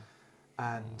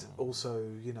 And also,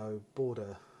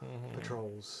 border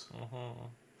patrols.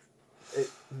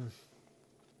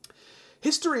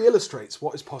 History illustrates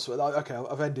what is possible. Okay,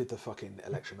 I've ended the fucking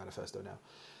election manifesto now.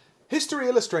 History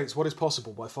illustrates what is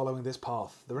possible by following this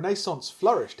path. The Renaissance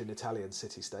flourished in Italian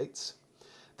city-states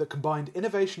that combined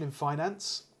innovation in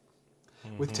finance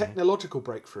with technological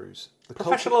breakthroughs.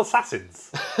 Professional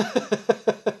assassins.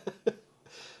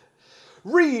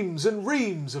 Reams and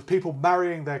reams of people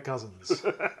marrying their cousins.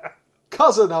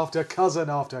 Cousin after cousin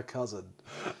after cousin.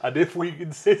 And if we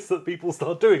insist that people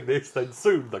start doing this, then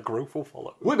soon the growth will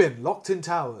follow. Women locked in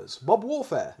towers. Mob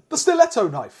warfare. The stiletto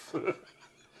knife.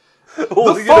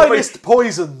 The finest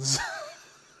poisons.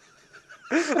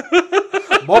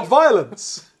 Mob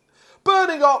violence.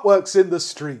 Burning artworks in the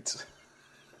street.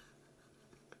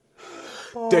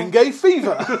 dengue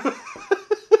fever.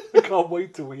 I can't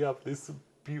wait till we have this.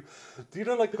 Do you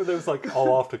know, like when there was like,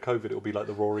 after COVID it'll be like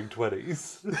the Roaring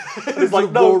Twenties. It's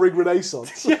like roaring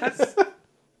renaissance. Yes.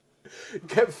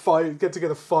 Get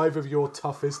together 5 of your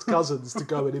toughest cousins to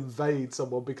go and invade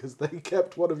someone because they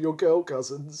kept one of your girl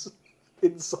cousins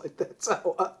inside their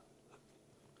tower.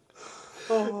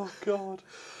 Oh God.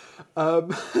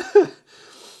 The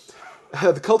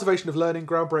cultivation of learning,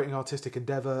 groundbreaking artistic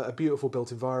endeavour, a beautiful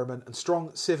built environment, and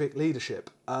strong civic leadership.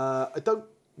 I don't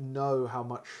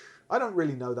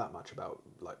really know that much about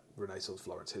like Renaissance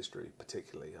Florence history,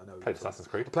 particularly. I know Played Assassin's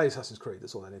Creed. I played Assassin's Creed.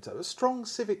 That's all I need to know. A strong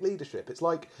civic leadership. It's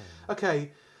like, okay,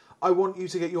 I want you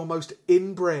to get your most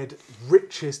inbred,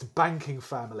 richest banking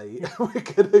family. We're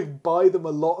going to buy them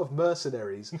a lot of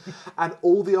mercenaries, and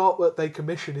all the artwork they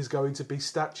commission is going to be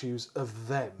statues of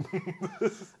them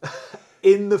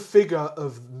in the figure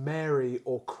of Mary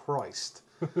or Christ.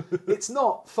 It's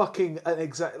not fucking an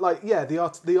exact the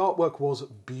artwork was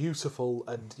beautiful,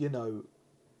 and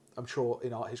I'm sure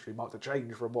in art history marked a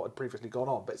change from what had previously gone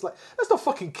on, but it's like, let's not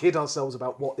fucking kid ourselves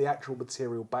about what the actual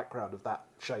material background of that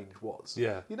change was.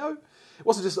 Yeah. It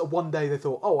wasn't just that one day they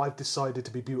thought, I've decided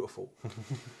to be beautiful.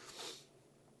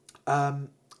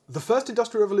 The first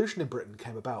industrial revolution in Britain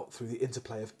came about through the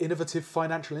interplay of innovative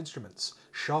financial instruments,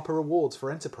 sharper rewards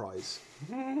for enterprise,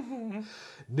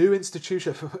 new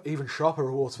institution, even sharper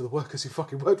rewards for the workers who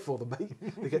fucking worked for them, mate.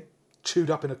 They get chewed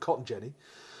up in a cotton jenny.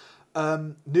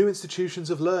 New institutions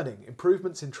of learning,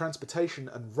 improvements in transportation,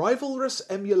 and rivalrous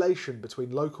emulation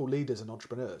between local leaders and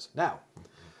entrepreneurs. Now,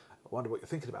 I wonder what you're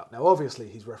thinking about. Now, obviously,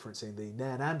 he's referencing the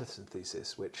Nairn Anderson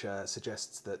thesis, which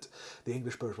suggests that the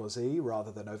English bourgeoisie,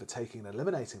 rather than overtaking and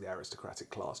eliminating the aristocratic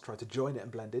class, tried to join it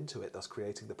and blend into it, thus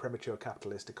creating the premature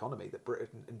capitalist economy that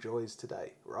Britain enjoys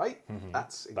today. Right? Mm-hmm.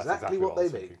 That's exactly what they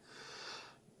mean.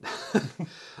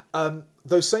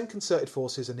 Those same concerted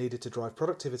forces are needed to drive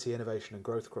productivity, innovation and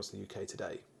growth across the UK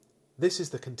today. This is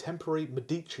the contemporary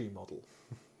Medici model.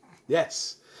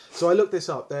 Yes. So I looked this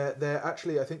up. They're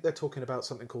actually, I think they're talking about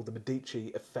something called the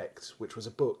Medici Effect, which was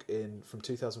a book from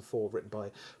 2004 written by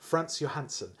Frans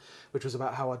Johansson, which was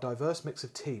about how a diverse mix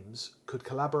of teams could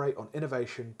collaborate on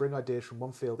innovation, bring ideas from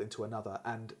one field into another,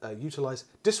 and utilise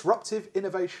disruptive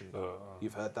innovation.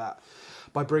 You've heard that.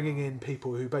 By bringing in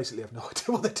people who basically have no idea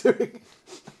what they're doing.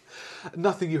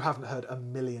 Nothing you haven't heard a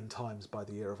million times by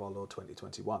the year of our Lord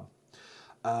 2021.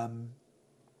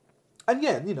 And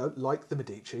yeah, like the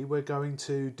Medici, we're going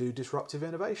to do disruptive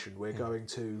innovation. We're going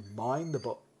to mine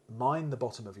the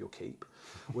bottom of your keep.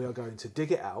 We are going to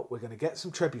dig it out. We're going to get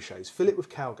some trebuchets, fill it with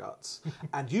cow guts,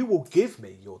 and you will give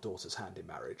me your daughter's hand in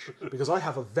marriage, because I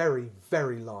have a very,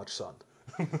 very large son.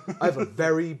 I have a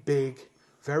very big,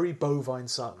 very bovine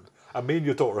son. And me and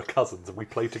your daughter are cousins, and we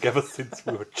played together since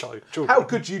we were children. How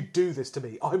could you do this to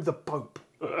me? I'm the Pope.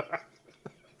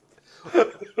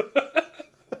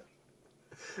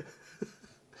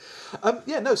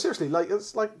 No, seriously.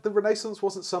 It's like the Renaissance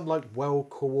wasn't some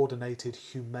well-coordinated,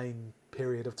 humane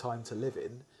period of time to live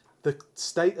in. The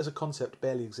state as a concept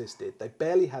barely existed. They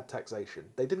barely had taxation.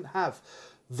 They didn't have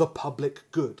the public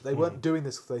good. They weren't doing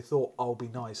this because they thought, I'll be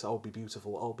nice, I'll be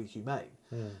beautiful, I'll be humane.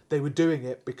 They were doing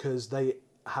it because they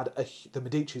had the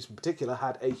Medicis in particular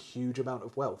had a huge amount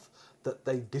of wealth that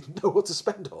they didn't know what to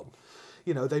spend on.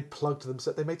 They plugged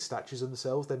themselves. They made statues of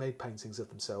themselves. They made paintings of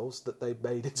themselves that they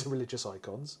made into religious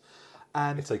icons.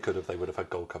 And if they could have, they would have had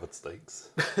gold-covered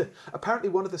stakes. Apparently,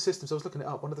 one of the systems I was looking it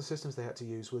up. One of the systems they had to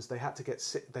use was they had to get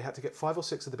 5 or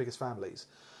 6 of the biggest families.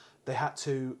 They had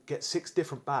to get 6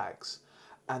 different bags,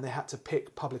 and they had to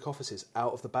pick public offices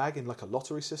out of the bag in like a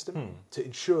lottery system to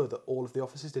ensure that all of the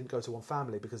offices didn't go to one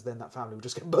family, because then that family would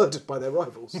just get murdered by their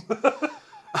rivals.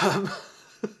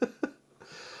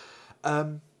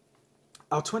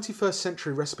 Our 21st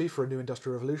century recipe for a new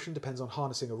industrial revolution depends on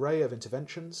harnessing an array of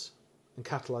interventions and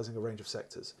catalysing a range of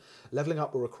sectors. Levelling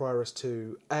up will require us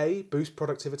to A, boost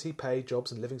productivity, pay,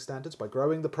 jobs and living standards by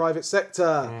growing the private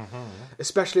sector,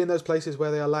 especially in those places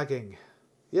where they are lagging.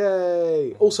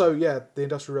 Yay! Also, the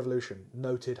Industrial Revolution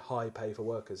noted high pay for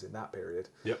workers in that period.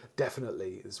 Yep.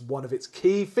 Definitely is one of its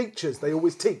key features. They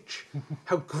always teach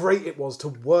how great it was to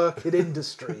work in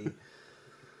industry.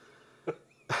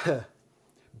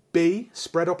 B,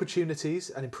 spread opportunities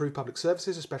and improve public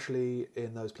services, especially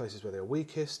in those places where they're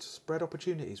weakest. Spread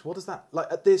opportunities. What is that?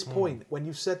 At this point, when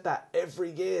you've said that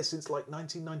every year since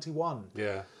 1991.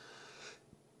 Yeah.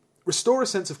 Restore a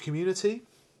sense of community,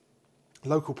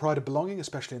 local pride and belonging,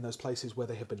 especially in those places where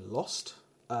they have been lost.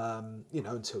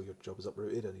 until your job is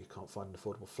uprooted and you can't find an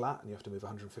affordable flat and you have to move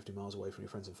 150 miles away from your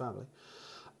friends and family.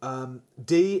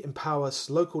 D, empowers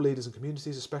local leaders and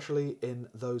communities, especially in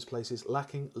those places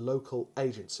lacking local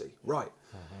agency. Right.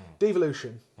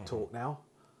 Devolution talk now.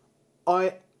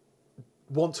 I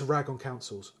want to rag on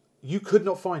councils. You could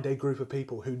not find a group of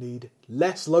people who need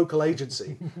less local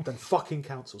agency than fucking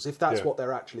councils, if that's what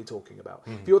they're actually talking about.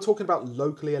 If you're talking about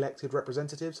locally elected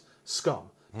representatives, scum.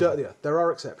 Dirtier. There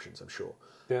are exceptions, I'm sure.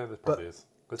 Yeah, there probably is.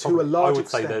 I would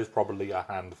say there's probably a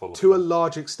handful of To a them.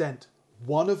 large extent,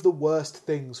 one of the worst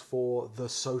things for the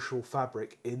social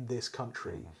fabric in this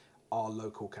country are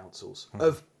local councils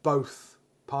of both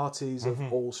parties, of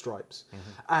all stripes.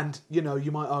 And,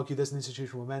 you might argue there's an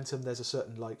institutional momentum, there's a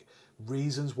certain,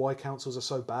 reasons why councils are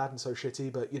so bad and so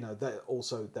shitty, but,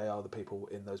 they are the people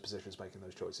in those positions making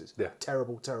those choices. Yeah.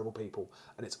 Terrible, terrible people.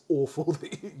 And it's awful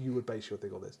that you would base your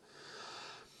thing on this.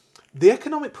 The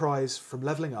economic prize from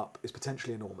levelling up is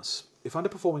potentially enormous. If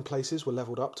underperforming places were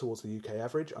levelled up towards the UK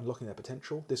average, unlocking their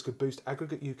potential, this could boost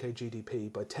aggregate UK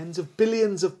GDP by tens of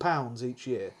billions of pounds each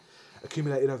year.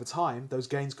 Accumulated over time, those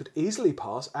gains could easily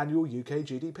pass annual UK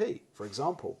GDP. For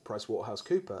example,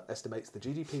 PricewaterhouseCoopers estimates the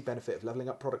GDP benefit of levelling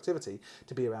up productivity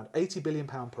to be around £80 billion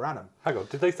per annum. Hang on,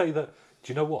 did they say that,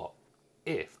 do you know what?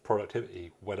 If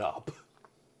productivity went up,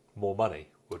 more money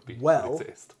would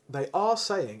exist. They are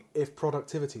saying if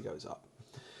productivity goes up.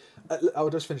 I'll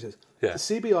just finish this. Yeah. The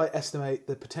CBI estimate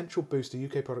the potential boost to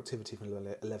UK productivity from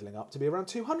levelling up to be around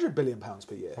 £200 billion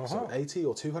per year. So 80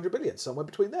 or 200 billion, somewhere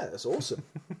between there. That's awesome.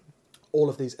 All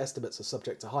of these estimates are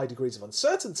subject to high degrees of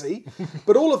uncertainty,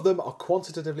 but all of them are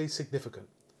quantitatively significant.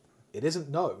 It isn't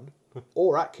known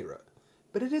or accurate,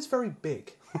 but it is very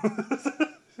big.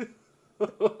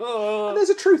 And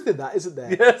there's a truth in that, isn't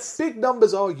there? Yes. Big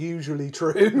numbers are usually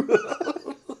true.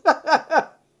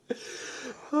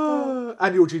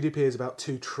 Annual GDP is about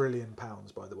 £2 trillion,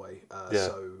 by the way.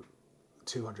 So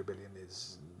 200 billion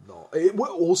is not. It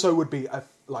also would be a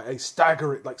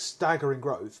staggering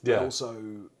growth, but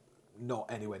also not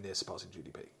anywhere near surpassing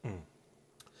GDP.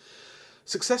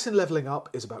 Success in levelling up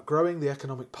is about growing the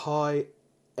economic pie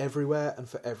everywhere and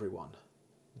for everyone,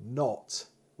 not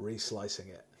reslicing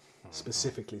it.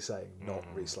 Specifically saying not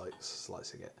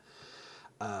reslicing it.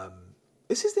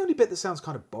 This is the only bit that sounds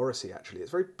kind of Borisy, actually.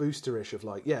 It's very boosterish of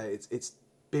it's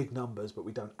big numbers, but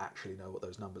we don't actually know what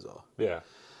those numbers are. Yeah.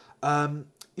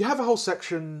 You have a whole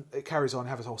section, it carries on,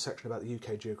 have a whole section about the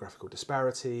UK geographical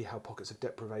disparity, how pockets of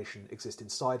deprivation exist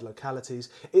inside localities.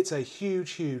 It's a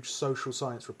huge, huge social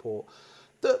science report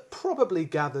that probably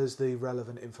gathers the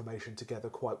relevant information together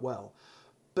quite well,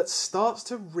 but starts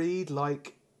to read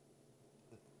like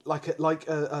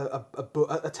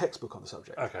a textbook on the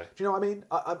subject. Okay. Do you know what I mean?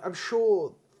 I'm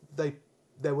sure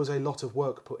there was a lot of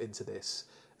work put into this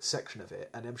section of it,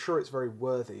 and I'm sure it's very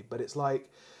worthy, but it's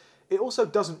it also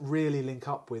doesn't really link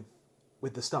up with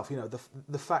the stuff.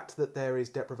 The fact that there is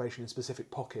deprivation in specific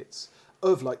pockets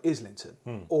of Islington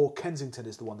or Kensington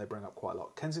is the one they bring up quite a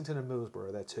lot. Kensington and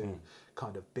Middlesbrough, they're two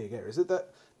kind of big areas. That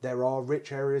there are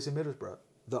rich areas in Middlesbrough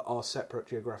that are separate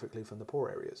geographically from the poor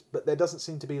areas, but there doesn't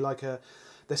seem to be there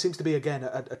seems to be again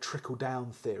a trickle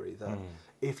down theory that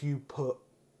if you put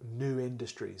new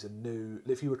industries and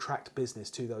if you attract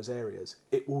business to those areas,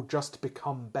 it will just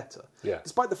become better. Yeah.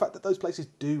 Despite the fact that those places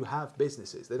do have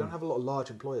businesses, they don't have a lot of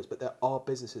large employers, but there are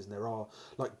businesses and there are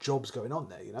jobs going on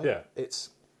there. Yeah.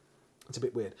 It's a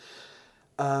bit weird.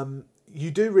 You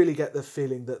do really get the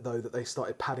feeling that they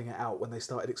started padding it out when they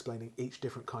started explaining each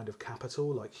different kind of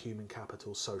capital, like human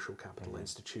capital, social capital,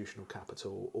 institutional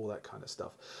capital, all that kind of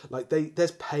stuff.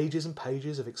 There's pages and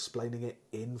pages of explaining it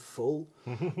in full.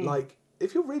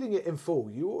 If you're reading it in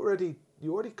full, you already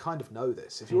kind of know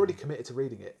this. If you're already committed to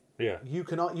reading it,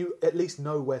 you at least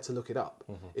know where to look it up.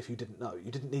 If you didn't know, you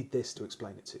didn't need this to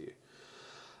explain it to you.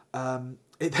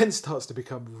 It then starts to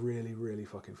become really, really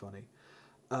fucking funny.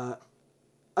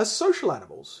 As social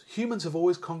animals, humans have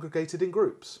always congregated in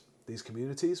groups. These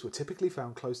communities were typically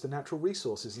found close to natural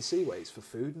resources and seaways for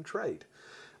food and trade.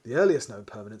 The earliest known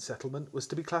permanent settlement was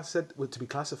to be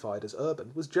classified as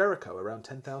urban was Jericho around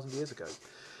 10,000 years ago.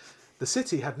 The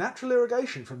city had natural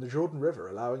irrigation from the Jordan River,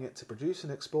 allowing it to produce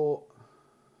and export...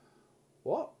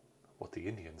 What? What the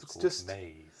Indians called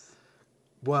maize.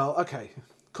 Well, okay.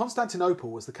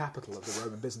 Constantinople was the capital of the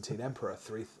Roman Byzantine Empire,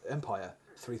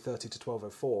 330 to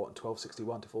 1204 and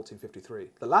 1261 to 1453.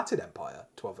 The Latin Empire,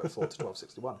 1204 to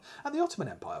 1261. And the Ottoman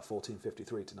Empire,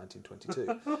 1453 to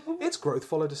 1922. Its growth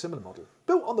followed a similar model.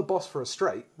 Built on the Bosphorus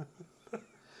Strait...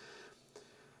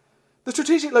 The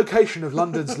strategic location of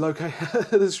London's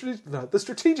the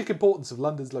strategic importance of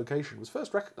London's location was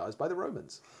first recognised by the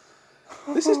Romans.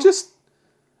 This is just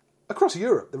Across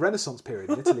Europe, the Renaissance period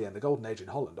in Italy and the Golden Age in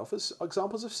Holland offers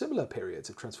examples of similar periods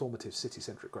of transformative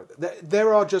city-centric growth.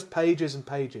 There are just pages and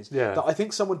pages that I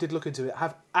think someone did look into it,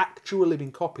 have actually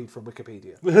been copied from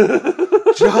Wikipedia.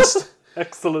 Just...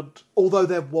 Excellent. Although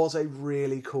there was a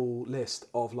really cool list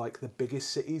of like the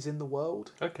biggest cities in the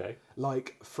world. Okay.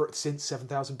 Like since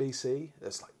 7000 BC.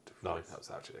 That's like... Nice. That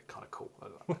was actually kind of cool.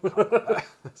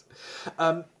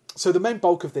 So the main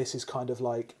bulk of this is kind of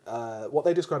like what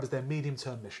they describe as their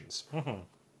medium-term missions.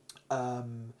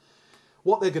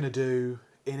 What they're going to do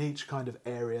in each kind of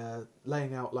area,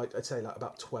 laying out like I'd say like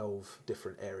about 12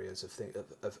 different areas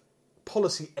of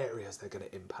policy areas they're going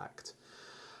to impact.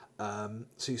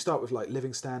 So you start with like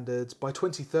living standards. By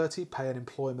 2030, pay and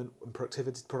employment and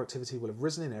productivity will have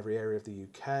risen in every area of the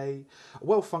UK. A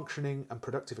well-functioning and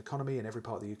productive economy in every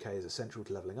part of the UK is essential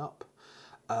to levelling up.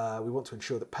 We want to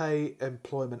ensure that pay,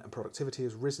 employment and productivity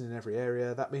has risen in every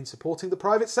area. That means supporting the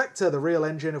private sector, the real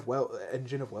engine of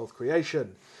wealth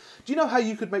creation. Do you know how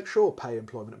you could make sure pay,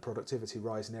 employment and productivity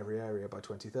rise in every area by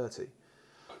 2030?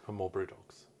 Open more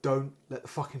brewdogs. Don't let the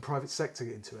fucking private sector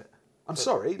get into it. I'm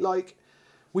sorry, like...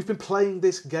 We've been playing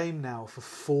this game now for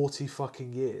 40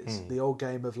 fucking years. The old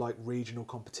game of like regional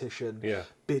competition,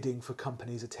 bidding for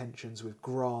companies' attentions with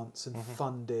grants and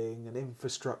funding and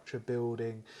infrastructure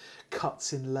building,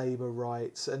 cuts in labour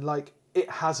rights, and like it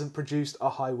hasn't produced a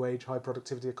high wage, high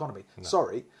productivity economy. No.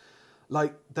 Sorry,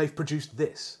 like they've produced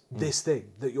this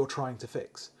thing that you're trying to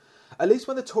fix. At least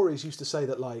when the Tories used to say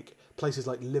that like places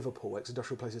like Liverpool,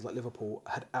 ex-industrial places like Liverpool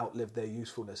had outlived their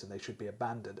usefulness and they should be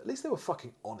abandoned, at least they were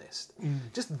fucking honest.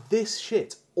 Just this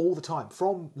shit all the time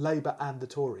from Labour and the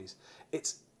Tories.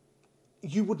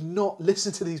 You would not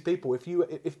listen to these people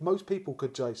if most people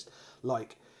could just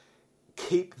like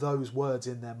keep those words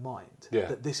in their mind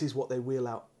that this is what they wheel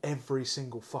out every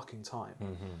single fucking time.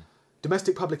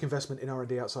 Domestic public investment in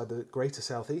R&D outside the Greater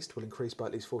South East will increase by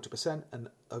at least 40% and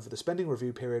over the spending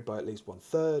review period by at least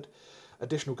 1/3.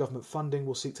 Additional government funding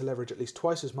will seek to leverage at least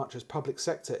twice as much as public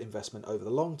sector investment over the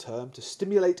long term to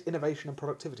stimulate innovation and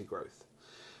productivity growth.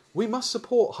 We must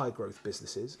support high growth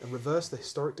businesses and reverse the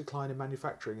historic decline in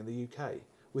manufacturing in the UK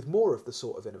with more of the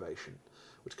sort of innovation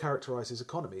which characterises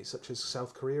economies such as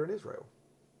South Korea and Israel.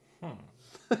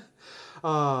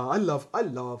 I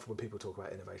love when people talk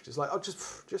about innovation. It's like, oh, just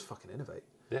fucking innovate.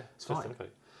 Yeah, it's fine.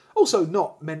 Innovate. Also,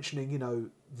 not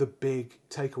mentioning, the big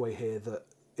takeaway here that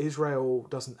Israel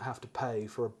doesn't have to pay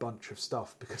for a bunch of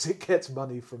stuff because it gets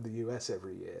money from the US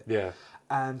every year. Yeah.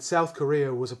 And South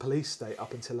Korea was a police state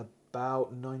up until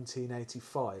about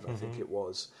 1985, I think it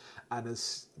was, and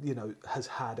has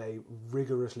had a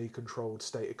rigorously controlled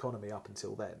state economy up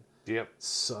until then. Yep.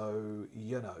 So,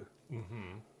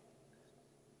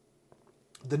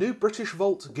 The new British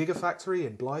Volt Gigafactory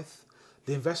in Blyth,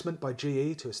 the investment by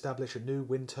GE to establish a new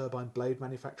wind turbine blade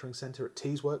manufacturing centre at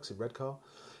Teesworks in Redcar,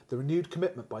 the renewed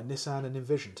commitment by Nissan and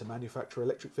Envision to manufacture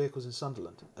electric vehicles in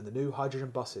Sunderland, and the new hydrogen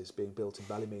buses being built in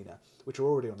Ballymena, which are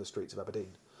already on the streets of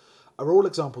Aberdeen, are all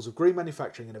examples of green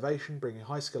manufacturing innovation, bringing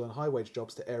high skill and high wage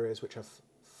jobs to areas which have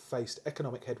faced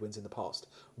economic headwinds in the past.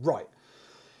 Right.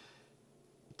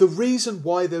 The reason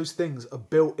why those things are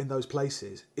built in those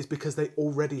places is because they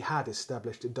already had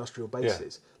established industrial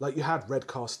bases. Yeah. Like you had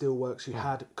Redcar Steelworks, you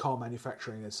had car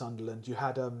manufacturing in Sunderland, you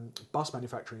had bus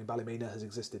manufacturing in Ballymena has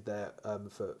existed there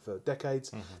for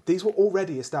decades. These were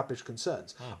already established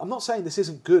concerns. I'm not saying this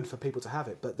isn't good for people to have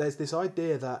it, but there's this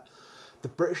idea that the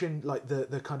British,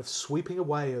 the kind of sweeping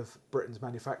away of Britain's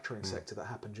manufacturing sector that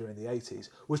happened during the 80s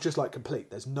was just like complete.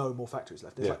 There's no more factories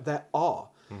left. It's like there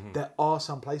are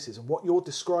some places, and what you're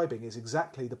describing is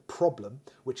exactly the problem,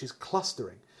 which is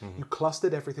clustering. You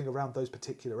clustered everything around those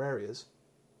particular areas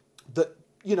that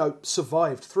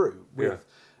survived through with.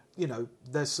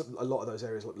 There's a lot of those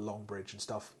areas like Longbridge and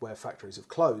stuff where factories have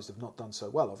closed, have not done so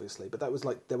well, obviously. But that was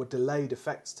there were delayed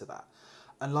effects to that,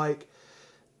 and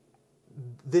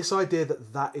this idea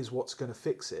that is what's going to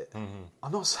fix it.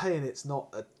 I'm not saying it's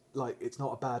not a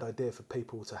bad idea for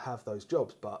people to have those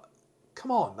jobs, but come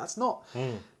on, that's not.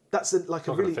 That's a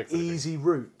really easy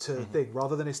route to think,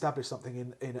 rather than establish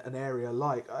something in an area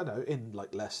like in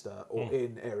Leicester or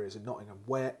in areas in Nottingham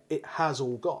where it has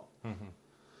all gone.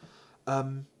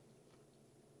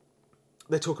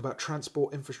 They talk about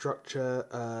transport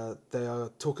infrastructure.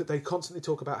 They constantly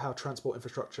talk about how transport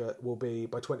infrastructure will be,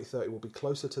 by 2030, will be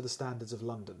closer to the standards of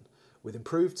London, with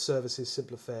improved services,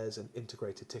 simpler fares, and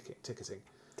integrated ticketing.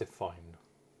 Define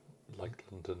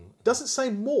London. Doesn't say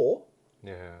more.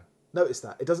 Yeah. Notice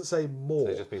that it doesn't say more.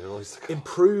 So just means oyster card.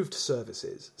 Improved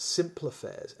services, simpler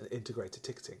fares, and integrated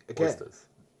ticketing. Again, Oysters.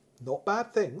 Not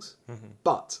bad things,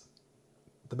 but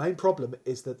the main problem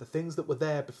is that the things that were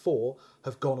there before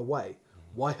have gone away.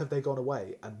 Why have they gone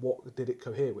away, and what did it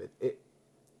cohere with? It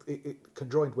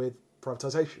conjoined with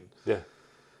privatisation. Yeah.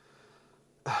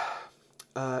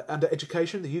 Under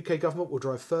education, the UK government will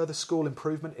drive further school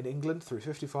improvement in England through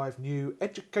 55 new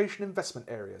education investment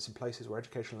areas in places where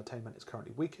educational attainment is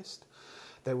currently weakest.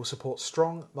 They will support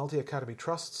strong multi-academy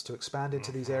trusts to expand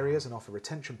into these areas and offer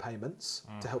retention payments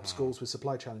to help schools with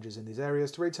supply challenges in these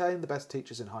areas to retain the best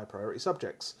teachers in high priority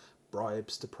subjects.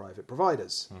 Bribes to private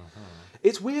providers.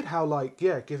 It's weird how,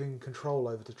 giving control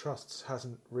over to trusts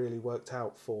hasn't really worked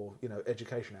out for,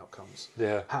 education outcomes.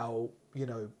 Yeah. How,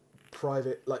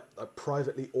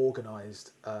 privately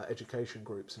organised education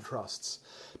groups and trusts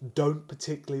don't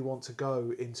particularly want to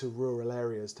go into rural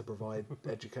areas to provide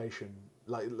education,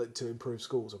 to improve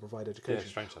schools or provide education. Yeah,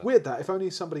 strange that. Weird that. If only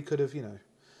somebody could have, it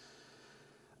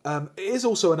is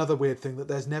also another weird thing that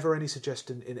there's never any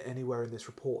suggestion in anywhere in this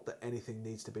report that anything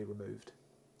needs to be removed.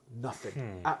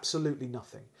 Nothing. Absolutely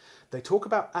nothing. They talk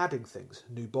about adding things,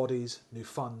 new bodies, new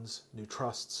funds, new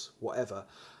trusts, whatever.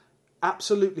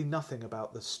 Absolutely nothing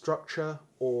about the structure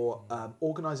or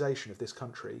organisation of this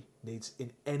country needs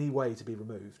in any way to be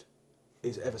removed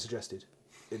is ever suggested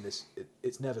in this.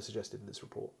 It's never suggested in this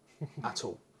report at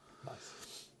all. Nice.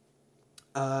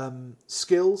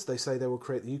 Skills, they say they will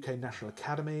create the UK National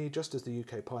Academy, just as the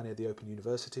UK pioneered the Open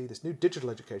University. This new digital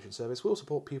education service will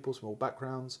support pupils from all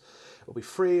backgrounds. It will be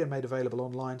free and made available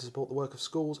online to support the work of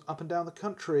schools up and down the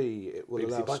country. It will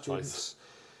allow students...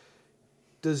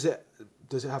 Does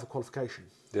it have a qualification?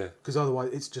 Yeah. Because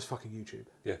otherwise it's just fucking YouTube.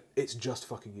 Yeah. It's just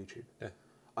fucking YouTube. Yeah.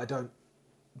 I don't...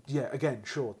 Yeah, again,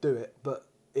 sure, do it, but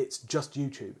it's just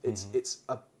YouTube. It's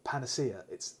a panacea.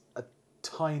 It's a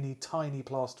tiny, tiny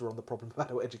plaster on the problem of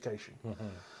adult education.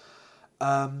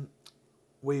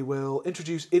 We will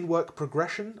introduce in-work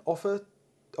progression offer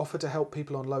to help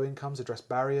people on low incomes address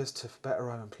barriers to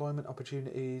better employment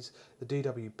opportunities. The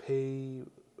DWP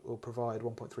will provide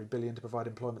 1.3 billion to provide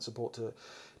employment support to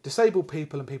disabled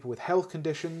people and people with health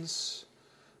conditions.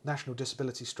 National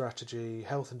Disability Strategy,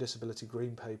 Health and Disability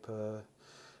Green Paper.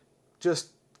 Just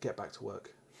get back to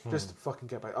work. Just fucking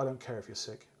get back. I don't care if you're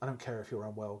sick. I don't care if you're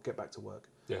unwell. Get back to work.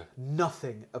 Yeah.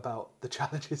 Nothing about the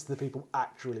challenges that people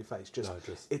actually face.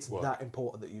 It's work. That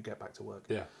important that you get back to work.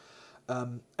 Yeah.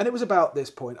 And it was about this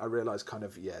point I realised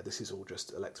this is all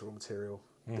just electoral material.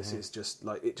 This is just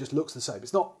it just looks the same.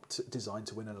 It's not designed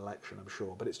to win an election, I'm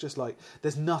sure, but it's just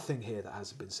there's nothing here that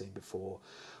hasn't been seen before.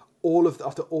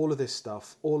 After all of this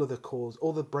stuff, all of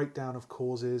the breakdown of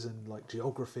causes and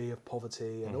geography of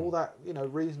poverty and all that,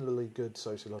 reasonably good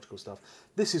sociological stuff.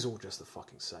 This is all just the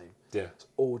fucking same. Yeah. It's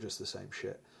all just the same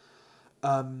shit.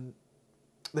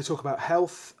 They talk about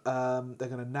health. They're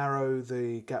going to narrow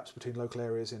the gaps between local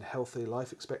areas in healthy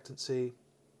life expectancy.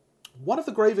 One of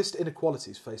the gravest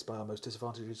inequalities faced by our most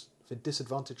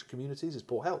disadvantaged communities is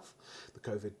poor health. The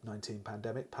COVID-19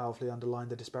 pandemic powerfully underlined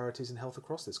the disparities in health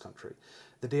across this country.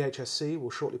 The DHSC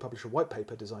will shortly publish a white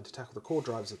paper designed to tackle the core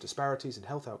drivers of disparities in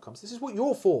health outcomes. This is what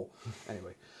you're for.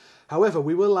 Anyway. However,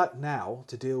 we will act now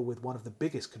to deal with one of the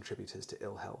biggest contributors to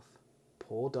ill health.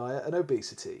 Poor diet and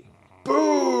obesity.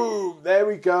 Boom! There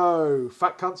we go.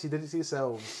 Fat cunts, you did it to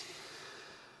yourselves.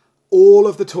 All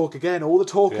the talk of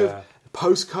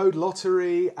postcode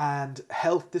lottery and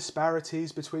health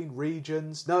disparities between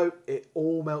regions. No, it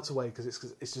all melts away because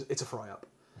it's a fry-up.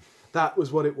 That was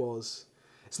what it was.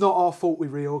 It's not our fault we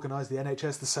reorganised the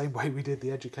NHS the same way we did the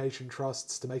education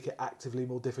trusts to make it actively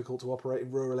more difficult to operate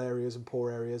in rural areas and poor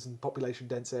areas and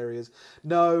population-dense areas.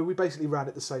 No, we basically ran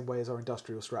it the same way as our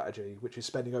industrial strategy, which is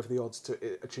spending over the odds to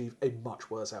achieve a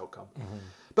much worse outcome.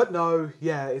 But no,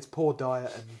 it's poor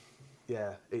diet and,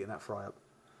 eating that fry-up.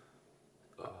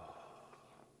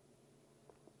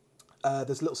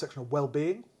 There's a little section of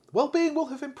well-being. Well-being will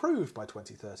have improved by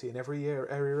 2030 in every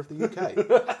area of the UK.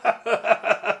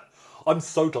 I'm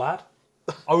so glad.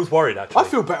 I was worried, actually. I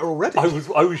feel better already. I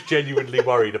was genuinely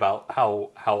worried about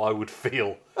how I would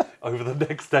feel over the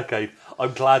next decade.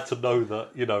 I'm glad to know that,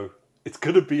 it's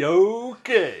going to be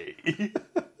okay.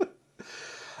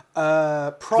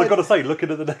 I've got to say, looking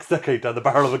at the next decade down the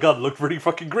barrel of a gun looked pretty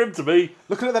fucking grim to me.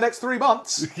 Looking at the next 3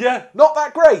 months? Yeah. Not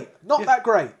that great. Not that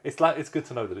great. It's good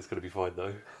to know that it's going to be fine,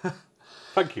 though.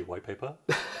 Thank you, white paper.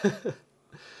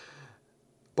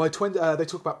 They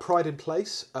talk about pride in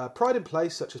place. Pride in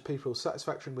place, such as people's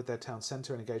satisfaction with their town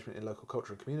centre and engagement in local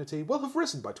culture and community, will have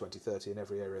risen by 2030 in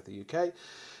every area of the UK,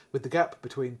 with the gap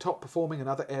between top performing and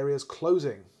other areas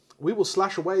closing. We will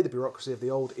slash away the bureaucracy of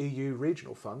the old EU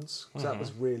regional funds, because that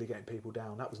was really getting people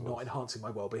down. That was not enhancing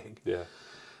my well-being. Yeah.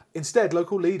 Instead,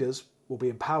 local leaders will be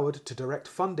empowered to direct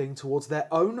funding towards their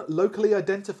own locally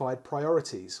identified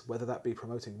priorities, whether that be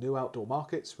promoting new outdoor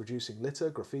markets, reducing litter,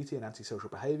 graffiti and antisocial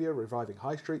behaviour, reviving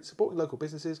high streets, supporting local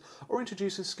businesses, or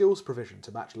introducing skills provision to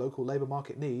match local labour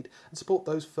market need and support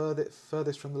those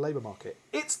furthest from the labour market.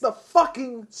 It's the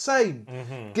fucking same.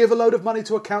 Give a load of money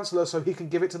to a councillor so he can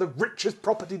give it to the richest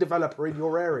property developer in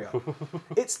your area.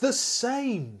 It's the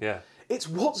same. Yeah. It's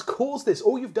what's caused this.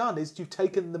 All you've done is you've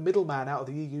taken the middleman out of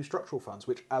the EU structural funds,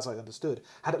 which, as I understood,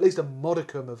 had at least a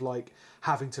modicum of like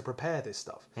having to prepare this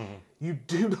stuff. You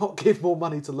do not give more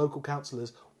money to local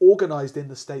councillors organised in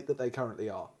the state that they currently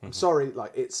are. I'm sorry,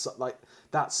 like it's like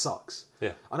that sucks.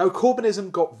 Yeah. I know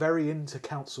Corbynism got very into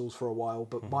councils for a while,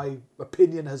 but my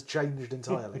opinion has changed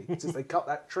entirely since they cut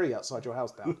that tree outside your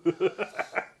house down.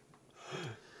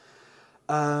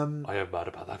 I am mad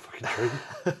about that fucking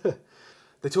tree.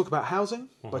 They talk about housing.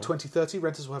 By 2030,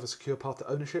 renters will have a secure path to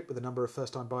ownership, with the number of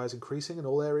first-time buyers increasing in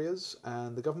all areas,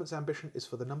 and the government's ambition is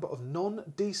for the number of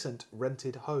non-decent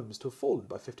rented homes to have fallen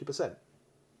by 50%.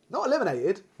 Not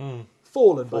eliminated,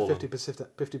 fallen by 50%.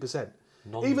 50%.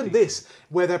 Even this,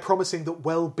 where they're promising that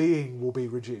well-being will be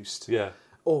reduced. Yeah.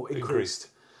 Or increased.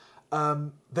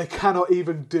 They cannot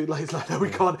even do it's like no, we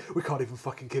can't even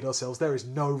fucking kid ourselves. There is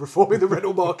no reforming the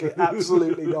rental market.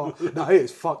 Absolutely not. No, it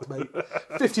is fucked, mate.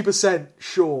 50%,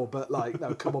 sure, but like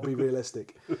no, come on, be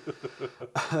realistic.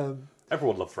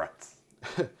 Everyone loves rats.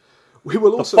 We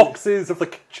will also The foxes of the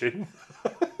kitchen.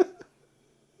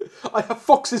 I have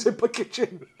foxes in my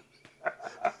kitchen.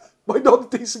 My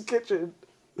non-decent kitchen.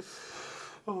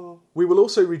 We will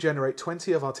also regenerate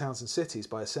 20 of our towns and cities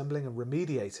by assembling and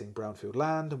remediating brownfield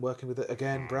land and working with it.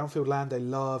 Again, brownfield land, they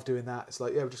love doing that. It's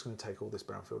like, yeah, we're just going to take all this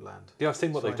brownfield land. Yeah, I've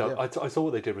seen what they've done. Yeah. I saw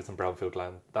what they did with some brownfield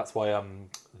land. That's why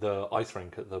the ice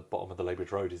rink at the bottom of the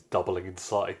Laybridge Road is doubling in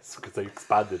size because they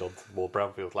expanded onto more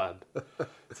brownfield land.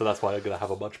 So that's why I'm going to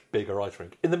have a much bigger ice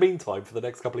rink. In the meantime, for the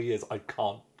next couple of years, I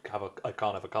can't have a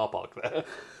car park there.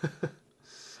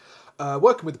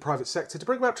 Working with the private sector to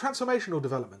bring about transformational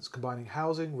developments, combining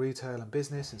housing, retail and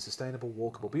business in sustainable,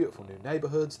 walkable, beautiful new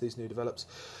neighbourhoods. These new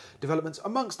developments,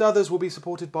 amongst others, will be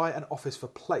supported by an Office for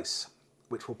Place,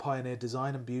 which will pioneer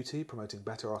design and beauty, promoting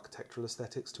better architectural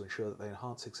aesthetics to ensure that they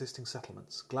enhance existing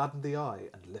settlements, gladden the eye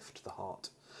and lift the heart.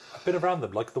 I've been around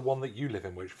them, like the one that you live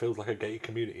in, which feels like a gated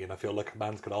community, and I feel like a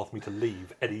man's going to ask me to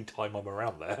leave any time I'm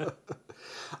around there.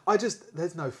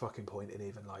 There's no fucking point in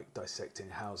even like dissecting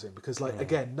housing because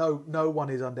again, no one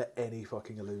is under any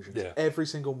fucking illusions. Yeah. Every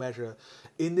single measure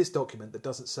in this document that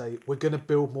doesn't say we're going to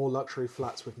build more luxury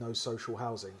flats with no social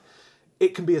housing,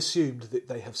 it can be assumed that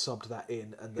they have subbed that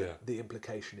in and that the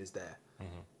implication is there.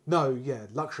 No,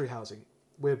 luxury housing.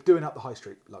 We're doing up the high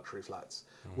street luxury flats.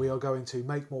 We are going to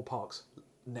make more parks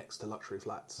next to luxury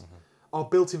flats. Our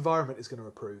built environment is going to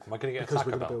improve. Am I going to get because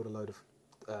we're attacked going to build a load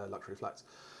of luxury flats.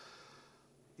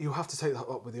 You'll have to take that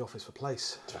up with the Office for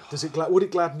Place. Would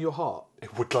it gladden your heart?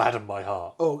 It would gladden my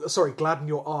heart. Oh, sorry, gladden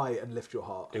your eye and lift your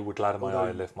heart. It would gladden my eye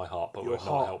and lift my heart, but would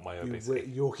not help my obesity.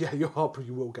 Your heart,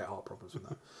 you will get heart problems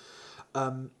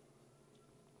from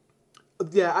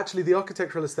that. Actually, the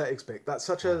architectural aesthetics bit, that's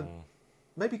such a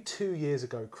maybe 2 years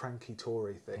ago cranky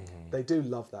Tory thing. They do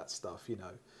love that stuff, you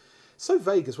know. So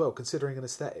vague as well, considering an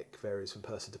aesthetic varies from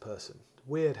person to person.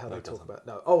 Weird how they talk about...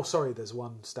 No, oh, sorry, there's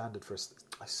one standard for...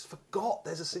 I forgot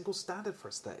there's a single standard for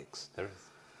aesthetics. There is.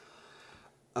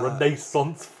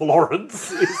 Renaissance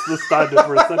Florence is the standard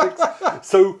for aesthetics.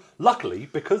 So, luckily,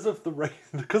 because of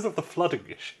the flooding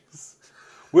issues,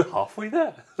 we're halfway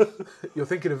there. You're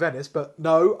thinking of Venice, but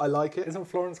no, I like it. Isn't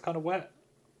Florence kind of wet?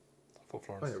 I thought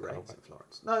Florence was it kind of rains wet. in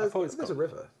Florence. No, there's a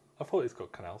river. I thought it's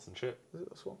got canals and shit. Is it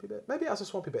a swampy bit? Maybe it has a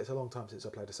swampy bit. It's a long time since I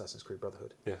played Assassin's Creed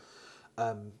Brotherhood. Yeah.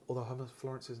 Although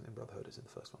Florence isn't in Brotherhood, it's in the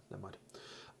first one. Never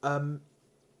mind.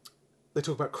 They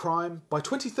talk about crime. By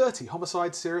 2030,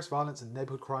 homicide, serious violence and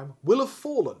neighbourhood crime will have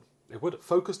fallen. It would have.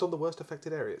 Focused on the worst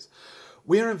affected areas.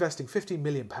 We are investing £50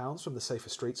 million from the Safer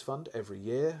Streets Fund every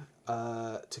year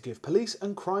to give police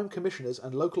and crime commissioners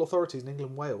and local authorities in England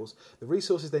and Wales the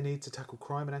resources they need to tackle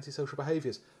crime and antisocial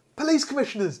behaviours. Police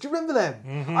commissioners, do you remember them?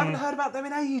 I haven't heard about them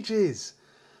in ages.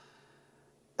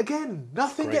 Again,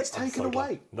 nothing gets taken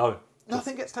away. No.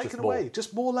 Nothing gets taken away.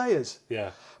 Just more layers.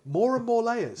 Yeah. More and more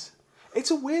layers.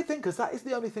 It's a weird thing because that is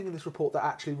the only thing in this report that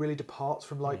actually really departs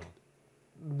from like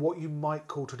what you might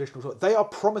call traditional. They are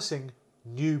promising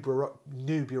new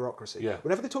bureaucracy. Yeah.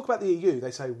 Whenever they talk about the EU,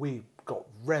 they say we got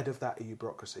rid of that EU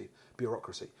bureaucracy.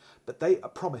 But they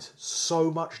promise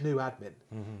so much new admin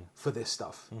for this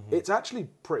stuff. It's actually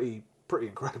pretty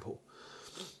incredible.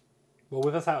 Well,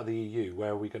 with us out of the EU,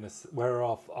 where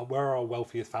are our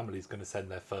wealthiest families going to send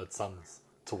their third sons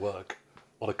to work?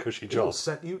 on a cushy You'll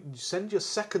job. you send your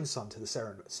second son to the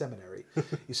seminary.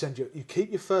 You keep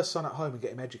your first son at home and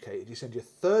get him educated. You send your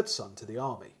third son to the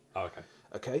army. Oh, okay.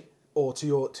 Okay, or to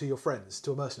your friends,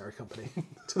 to a mercenary company,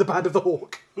 to the Band of the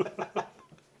Hawk.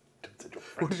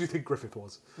 What did you think Griffith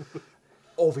was?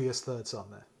 Obvious third son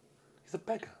there. He's a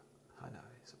beggar. I know,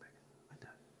 he's a beggar. I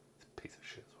know. He's a piece of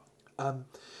shit as well. Um,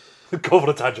 Go on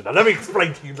a tangent now. Let me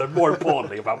explain to you, though, more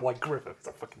importantly, about why Griffith's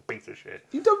a fucking piece of shit.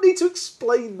 you don't need to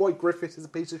explain why Griffith is a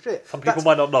piece of shit. Some people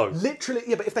might not know. Literally,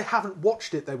 yeah, but if they haven't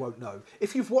watched it, they won't know.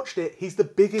 If you've watched it, he's the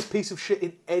biggest piece of shit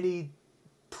in any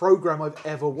programme I've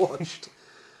ever watched.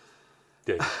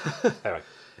 Yeah. Anyway.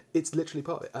 It's literally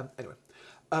part of it.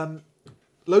 Anyway.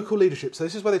 Local leadership. So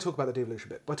this is where they talk about the devolution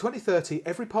bit. By 2030,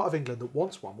 every part of England that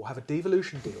wants one will have a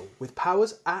devolution deal with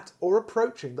powers at or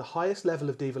approaching the highest level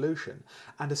of devolution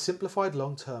and a simplified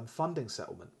long-term funding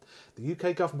settlement. The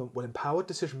UK government will empower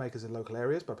decision makers in local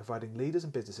areas by providing leaders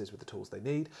and businesses with the tools they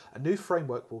need. A new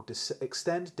framework will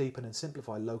extend, deepen and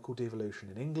simplify local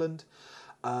devolution in England.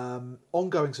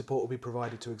 Ongoing support will be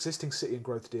provided to existing city and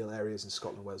growth deal areas in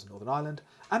Scotland, Wales and Northern Ireland,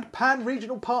 and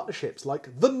pan-regional partnerships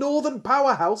like the Northern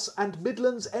Powerhouse and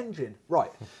Midlands Engine.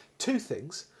 Right, two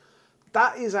things.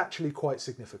 That is actually quite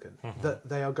significant, that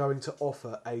they are going to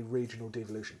offer a regional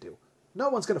devolution deal. No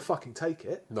one's going to fucking take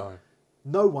it. No.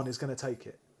 No one is going to take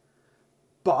it.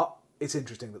 But it's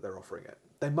interesting that they're offering it.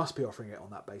 They must be offering it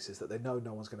on that basis, that they know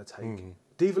no one's going to take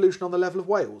devolution on the level of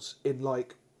Wales in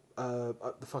like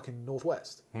the fucking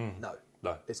northwest. No,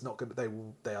 it's not going.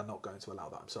 They are not going to allow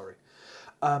that. I'm sorry.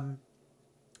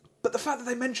 But the fact that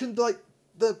they mentioned like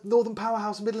the Northern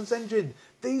Powerhouse and Midlands Engine,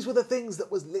 these were the things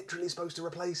that was literally supposed to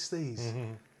replace these.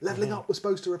 Levelling Up was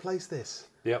supposed to replace this.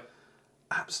 Yep.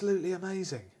 Absolutely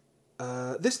amazing.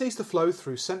 This needs to flow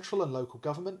through central and local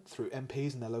government, through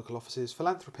MPs and their local offices,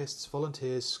 philanthropists,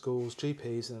 volunteers, schools,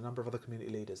 GPs, and a number of other community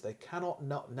leaders. They cannot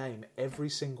not name every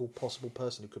single possible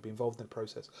person who could be involved in the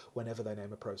process whenever they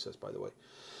name a process, by the way.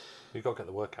 You've got to get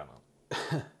the word count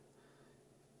up.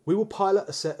 We will pilot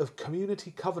a set of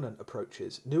community covenant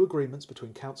approaches, new agreements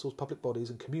between councils, public bodies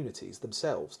and communities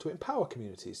themselves to empower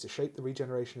communities to shape the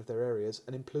regeneration of their areas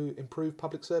and improve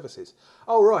public services.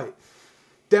 Oh, right.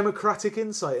 Democratic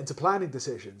insight into planning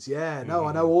decisions. Yeah, no,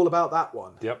 I know all about that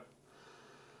one. Yep.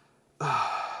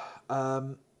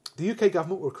 The UK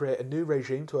government will create a new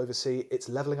regime to oversee its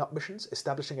levelling up missions,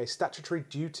 establishing a statutory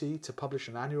duty to publish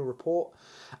an annual report,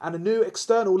 and a new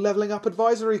external levelling up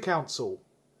advisory council.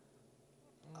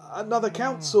 Another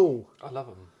council. I love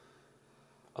them.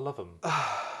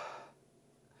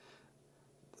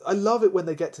 I love it when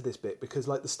they get to this bit because,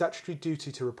 like, the statutory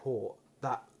duty to report,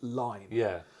 that line.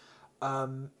 Yeah.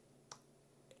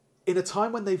 In a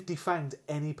time when they've defanged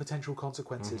any potential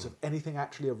consequences of anything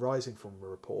actually arising from a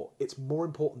report, it's more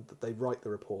important that they write the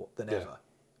report than ever.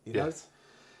 You know? Yes.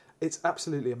 It's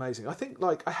absolutely amazing. I think,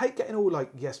 like, I hate getting all,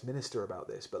 like, yes, minister about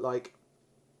this, but, like,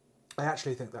 I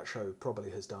actually think that show probably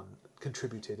has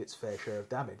contributed its fair share of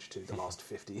damage to the last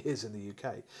 50 years in the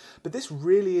UK. But this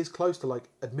really is close to, like,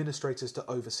 administrators to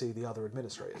oversee the other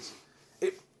administrators.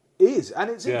 It is, and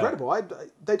it's incredible.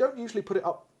 They don't usually put it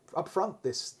up front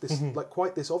this like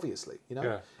quite this obviously, you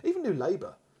know. Even New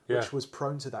Labour, which was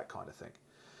prone to that kind of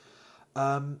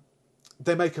thing.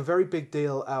 They make a very big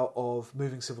deal out of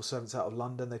moving civil servants out of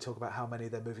London. They talk about how many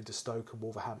they're moving to Stoke and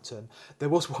Wolverhampton. There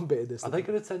was one bit in this. Are they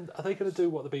going to do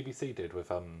what the BBC did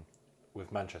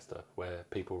with Manchester, where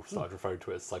people started referring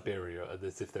to it as Siberia, and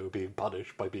as if they were being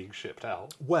punished by being shipped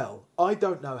out? Well, I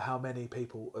don't know how many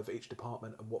people of each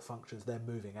department and what functions they're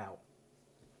moving out,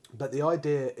 but the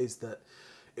idea is that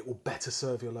it will better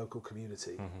serve your local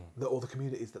community, or the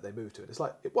communities that they move to. And it's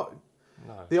like, it won't.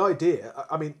 No. The idea,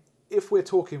 I mean, if we're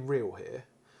talking real here,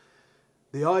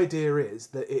 the idea is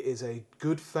that it is a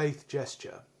good faith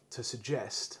gesture to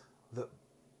suggest that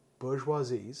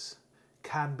bourgeoisies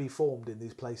can be formed in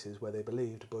these places where they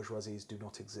believed bourgeoisies do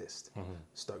not exist.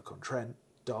 Stoke-on-Trent,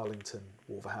 Darlington,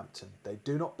 Wolverhampton. They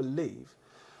do not believe,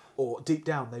 or deep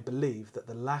down they believe, that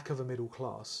the lack of a middle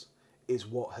class is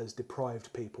what has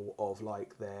deprived people of,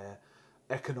 like, their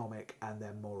economic and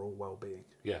their moral well-being.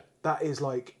 Yeah. That is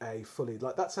like a fully,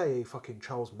 like, that's a fucking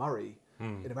Charles Murray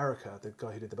in America, the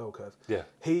guy who did the bell curve. Yeah.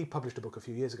 He published a book a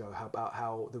few years ago about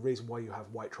how the reason why you have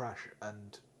white trash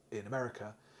and in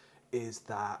America is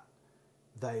that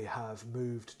they have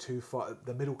moved too far,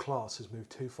 the middle class has moved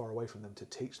too far away from them to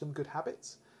teach them good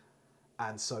habits,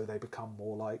 and so they become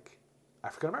more like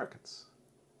African Americans.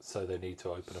 So they need to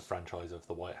open a franchise of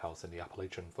the White House in the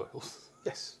Appalachian foothills.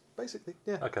 Yes, basically,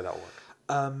 yeah. Okay, that'll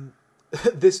work.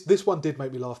 This one did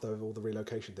make me laugh, though, of all the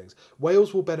relocation things.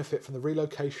 Wales will benefit from the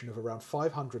relocation of around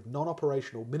 500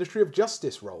 non-operational Ministry of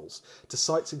Justice roles to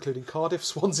sites including Cardiff,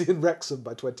 Swansea and Wrexham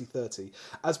by 2030,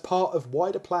 as part of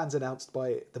wider plans announced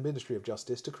by the Ministry of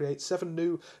Justice to create 7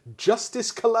 new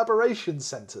Justice Collaboration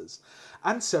Centres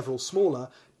and several smaller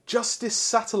Justice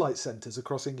Satellite Centres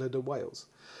across England and Wales.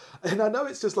 And I know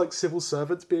it's just like civil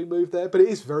servants being moved there, but it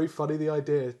is very funny, the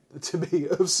idea to me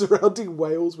of surrounding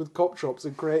Wales with cop shops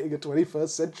and creating a 21st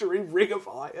century ring of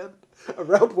iron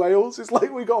around Wales. It's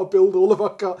like we got to build all of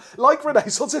our like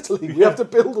Renaissance Italy. We have to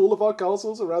build all of our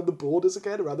castles around the borders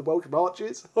again, around the Welsh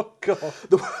marches. Oh God!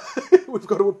 We've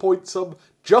got to appoint some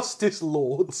justice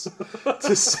lords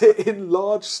to sit in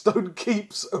large stone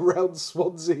keeps around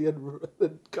Swansea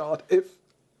and Cardiff.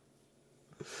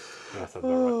 That's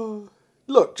right.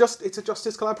 Look, it's a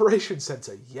Justice Collaboration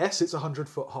Centre. Yes, it's 100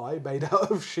 foot high, made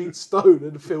out of sheet stone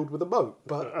and filled with a moat,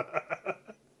 but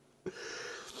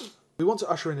we want to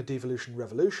usher in a devolution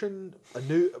revolution,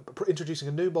 introducing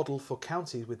a new model for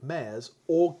counties with mayors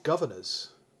or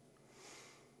governors.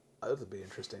 That would be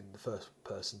interesting, the first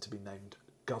person to be named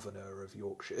Governor of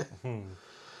Yorkshire.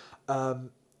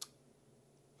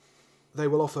 They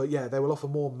will offer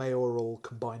more mayoral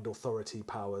combined authority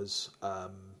powers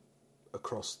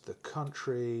across the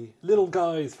country. Little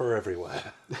guys for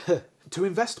everywhere. To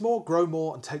invest more, grow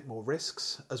more and take more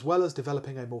risks, as well as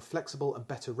developing a more flexible and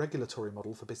better regulatory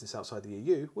model for business outside the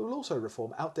EU, we will also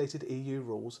reform outdated EU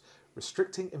rules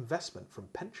restricting investment from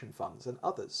pension funds and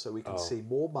others so we can see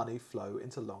more money flow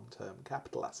into long-term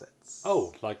capital assets.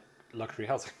 Oh, like luxury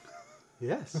housing.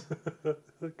 Yes.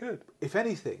 Good. If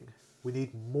anything, we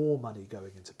need more money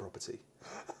going into property.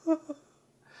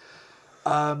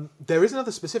 There is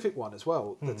another specific one as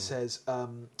well that says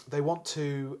they want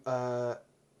to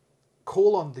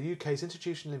call on the UK's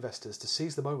institutional investors to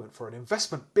seize the moment for an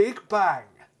investment big bang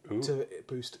to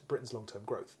boost Britain's long-term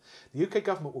growth. The UK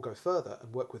government will go further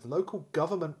and work with local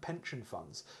government pension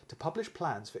funds to publish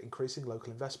plans for increasing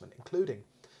local investment, including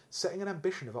setting an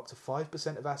ambition of up to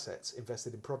 5% of assets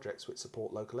invested in projects which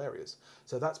support local areas.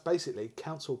 So that's basically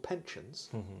council pensions.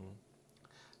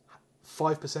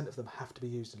 5% of them have to be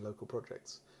used in local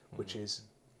projects, which is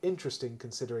interesting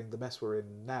considering the mess we're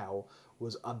in now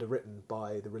was underwritten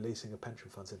by the releasing of pension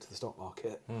funds into the stock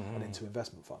market and into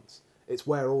investment funds. It's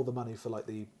where all the money for like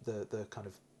the kind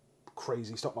of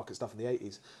crazy stock market stuff in the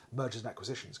 80s, mergers and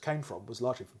acquisitions, came from, was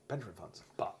largely from pension funds.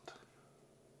 But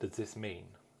does this mean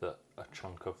that a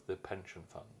chunk of the pension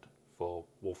fund for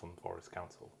Waltham Forest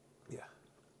Council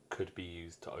could be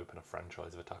used to open a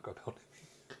franchise of a Taco Bell?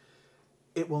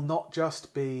 It will not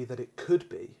just be that it could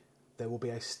be, there will be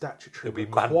a statutory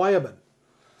requirement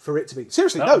for it to be.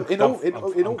 Seriously, no. If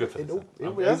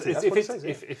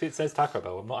it says Taco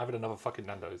Bell, I'm not having another fucking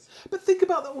Nando's. But think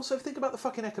about that. Also, think about the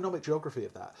fucking economic geography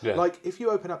of that. Yeah. Like, if you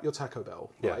open up your Taco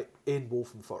Bell, right, in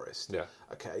Waltham Forest,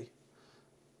 okay,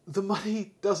 the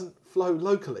money doesn't flow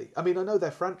locally. I mean, I know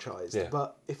they're franchised,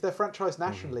 but if they're franchised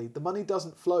nationally, the money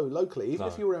doesn't flow locally. Even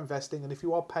if you were investing and if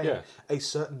you are paying a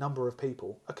certain number of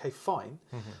people, okay, fine.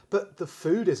 But the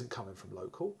food isn't coming from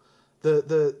local.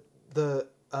 The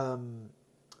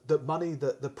money,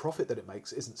 the profit that it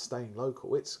makes isn't staying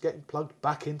local. It's getting plugged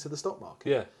back into the stock market.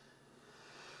 Yeah.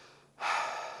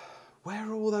 Where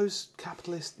are all those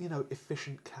capitalist,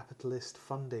 efficient capitalist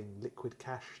funding, liquid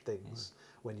cash things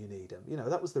when you need them?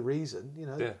 That was the reason,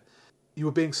 You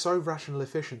were being so rational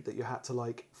efficient that you had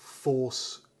to,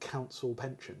 force council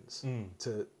pensions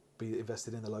to be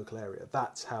invested in the local area.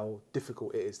 That's how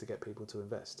difficult it is to get people to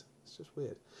invest. It's just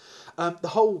weird. The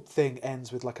whole thing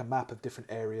ends with, a map of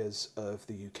different areas of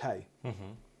the UK.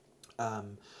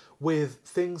 With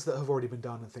things that have already been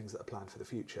done and things that are planned for the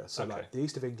future. So, the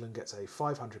East of England gets a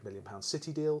 £500 million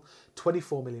city deal,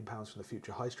 £24 million from the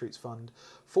Future High Streets Fund,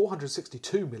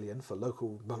 £462 million for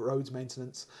local roads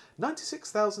maintenance,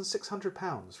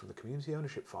 £96,600 from the Community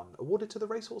Ownership Fund, awarded to the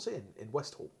Racehorse Inn in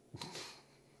Westhall.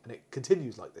 And it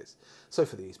continues like this. So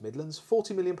for the East Midlands,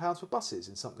 £40 million for buses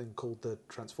in something called the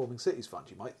Transforming Cities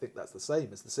Fund. You might think that's the same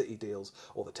as the City Deals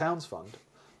or the Towns Fund,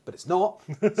 but it's not.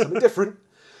 It's something different.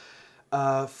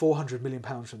 £400 million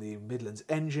from the Midlands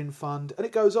Engine Fund, and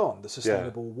it goes on. The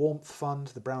Sustainable Warmth Fund,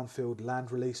 the Brownfield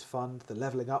Land Release Fund, the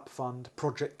Levelling Up Fund,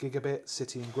 Project Gigabit,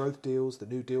 City and Growth Deals, the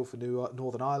New Deal for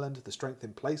Northern Ireland, the Strength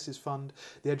in Places Fund,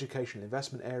 the Educational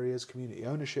Investment Areas, Community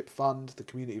Ownership Fund, the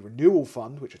Community Renewal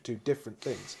Fund, which are two different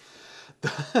things.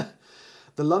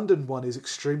 The London one is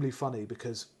extremely funny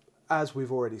because, as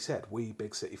we've already said, we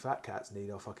big city fat cats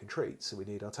need our fucking treats, so we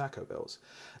need our Taco Bells.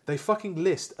 They fucking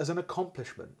list as an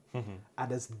accomplishment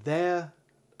and as their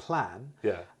plan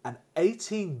an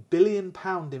 £18 billion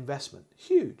investment,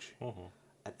 huge,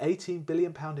 an £18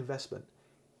 billion investment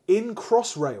in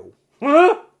Crossrail.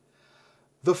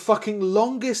 The fucking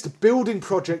longest building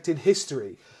project in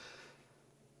history.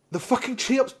 The fucking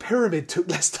Cheops Pyramid took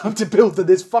less time to build than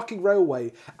this fucking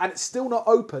railway, and it's still not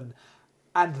open,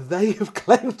 and they have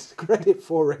claimed credit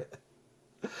for it.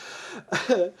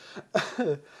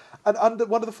 And under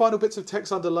one of the final bits of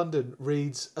text under London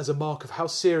reads as a mark of how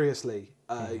seriously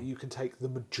you can take the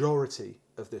majority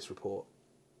of this report.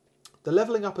 The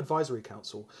Levelling Up Advisory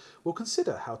Council will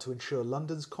consider how to ensure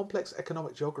London's complex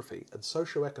economic geography and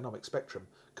socio-economic spectrum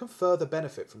can further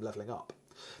benefit from levelling up.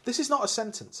 This is not a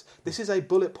sentence. This is a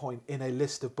bullet point in a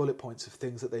list of bullet points of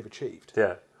things that they've achieved.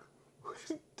 Yeah.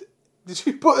 Did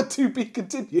you put a to be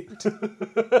continued?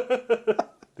 The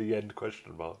end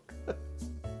question mark.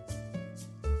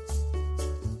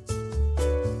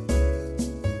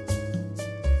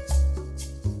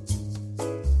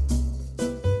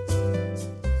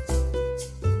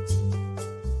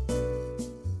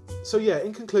 So yeah,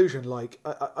 in conclusion, like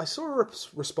I saw a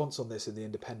response on this in The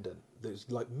Independent that was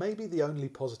like maybe the only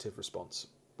positive response,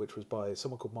 which was by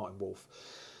someone called Martin Wolf.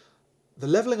 The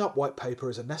Levelling Up White Paper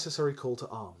is a necessary call to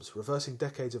arms. Reversing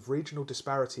decades of regional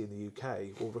disparity in the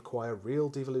UK will require real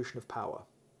devolution of power.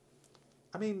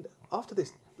 I mean, after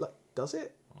this, like, does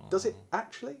it? Does it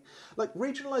actually? Like,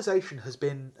 regionalisation has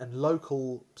been, and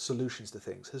local solutions to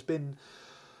things, has been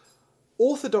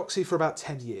orthodoxy for about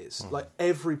 10 years. Like,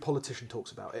 every politician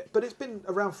talks about it. But it's been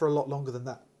around for a lot longer than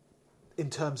that. In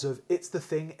terms of, it's the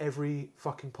thing every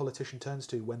fucking politician turns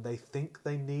to when they think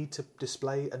they need to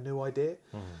display a new idea.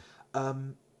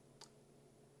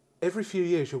 Every few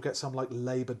years you'll get some like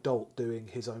Labour dolt doing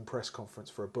his own press conference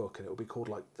for a book, and it'll be called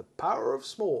like The Power of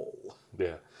Small.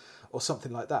 Yeah. Or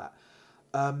something like that.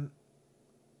 And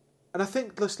I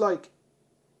think just like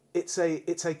it's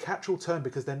a catch-all term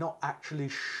because they're not actually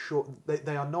sure,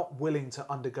 they are not willing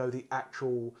to undergo the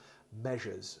actual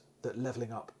measures that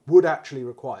levelling up would actually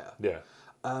require. Yeah.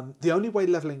 The only way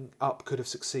levelling up could have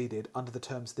succeeded under the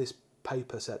terms this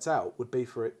paper sets out would be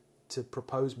for it to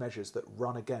propose measures that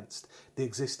run against the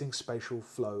existing spatial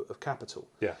flow of capital.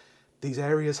 Yeah. These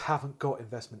areas haven't got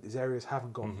investment, these areas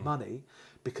haven't got money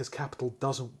because capital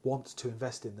doesn't want to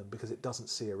invest in them because it doesn't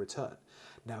see a return.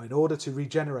 Now, in order to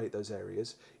regenerate those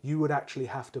areas, you would actually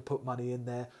have to put money in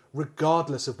there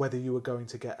regardless of whether you were going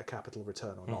to get a capital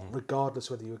return or not,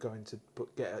 regardless whether you were going to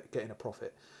get in a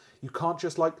profit. You can't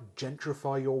just like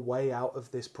gentrify your way out of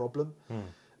this problem.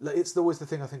 It's always the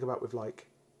thing I think about with like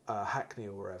Hackney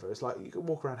or wherever. It's like you can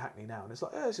walk around Hackney now and it's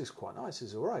like, oh, this is quite nice, this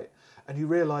is all right. And you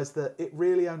realise that it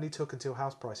really only took until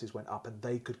house prices went up and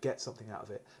they could get something out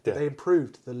of it. That they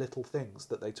improved the little things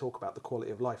that they talk about, the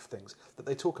quality of life things that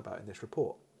they talk about in this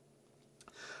report.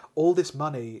 All this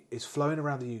money is flowing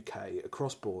around the UK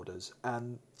across borders,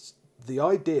 and the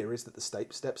idea is that the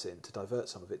state steps in to divert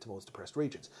some of it towards depressed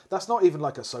regions. That's not even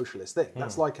like a socialist thing.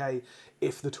 That's like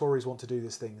if the Tories want to do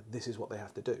this thing, this is what they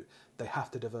have to do. They have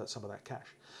to divert some of that cash.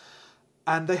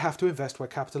 And they have to invest where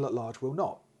capital at large will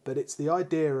not. But its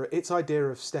idea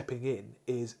of stepping in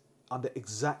is under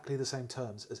exactly the same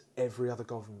terms as every other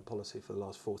government policy for the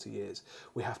last 40 years.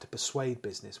 We have to persuade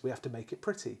business. We have to make it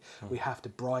pretty. We have to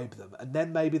bribe them. And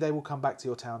then maybe they will come back to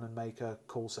your town and make a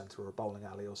call centre or a bowling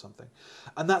alley or something.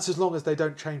 And that's as long as they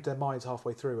don't change their minds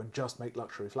halfway through and just make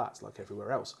luxury flats like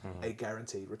everywhere else. A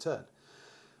guaranteed return.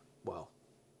 Well,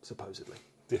 supposedly.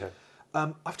 Yeah.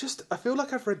 I feel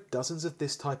like I've read dozens of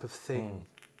this type of thing,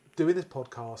 doing this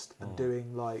podcast and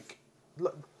doing like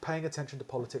paying attention to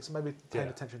politics and maybe paying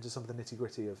attention to some of the nitty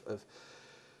gritty of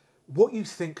what you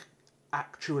think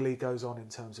actually goes on in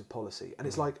terms of policy. And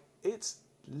it's like, it's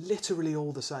literally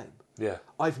all the same. Yeah.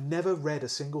 I've never read a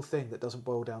single thing that doesn't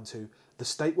boil down to the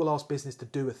state will ask business to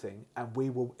do a thing and we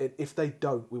will, if they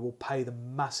don't, we will pay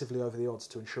them massively over the odds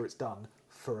to ensure it's done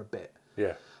for a bit.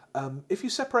 Yeah. If you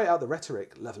separate out the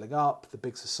rhetoric, levelling up, the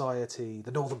big society,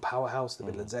 the Northern Powerhouse, the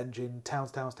Midlands Engine,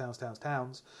 towns,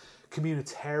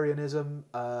 communitarianism,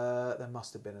 there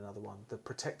must have been another one, the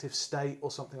protective state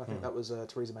or something, I think that was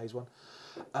Theresa May's one.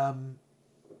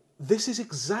 This is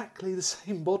exactly the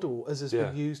same model as has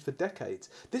been used for decades.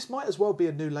 This might as well be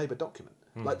a new Labour document.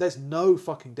 Like, there's no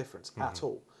fucking difference at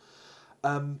all.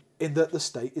 In that the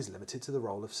state is limited to the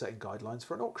role of setting guidelines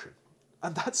for an auction.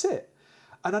 And that's it.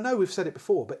 And I know we've said it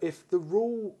before, but if the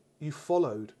rule you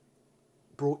followed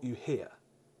brought you here,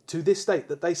 to this state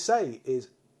that they say is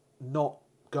not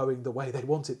going the way they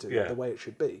want it to, the way it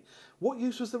should be, what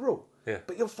use was the rule? Yeah.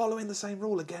 But you're following the same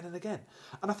rule again and again.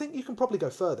 And I think you can probably go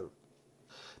further.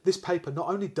 This paper not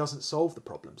only doesn't solve the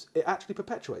problems, it actually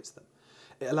perpetuates them.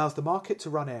 It allows the market to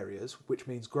run areas, which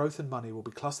means growth and money will be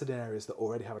clustered in areas that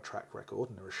already have a track record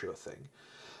and are a sure thing.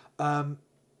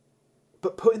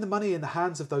 But putting the money in the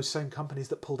hands of those same companies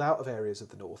that pulled out of areas of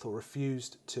the north or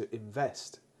refused to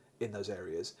invest in those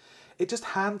areas, it just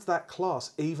hands that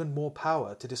class even more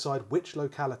power to decide which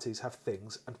localities have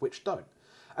things and which don't.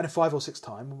 And in 5 or 6 years'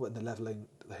 time, when the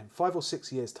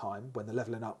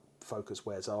levelling up focus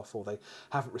wears off, or they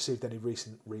haven't received any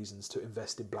recent reasons to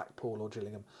invest in Blackpool or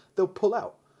Gillingham, they'll pull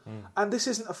out. And this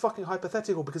isn't a fucking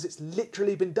hypothetical, because it's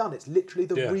literally been done. It's literally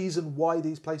the reason why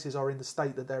these places are in the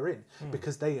state that they're in,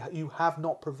 because you have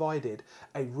not provided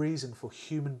a reason for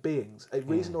human beings, a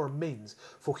reason or a means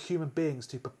for human beings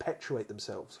to perpetuate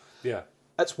themselves. Yeah.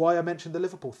 That's why I mentioned the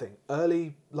Liverpool thing.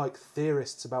 Early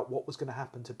theorists about what was going to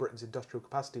happen to Britain's industrial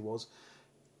capacity was,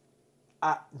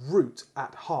 at root,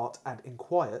 at heart, and in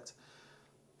quiet,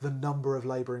 the number of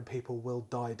labouring people will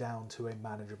die down to a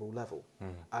manageable level.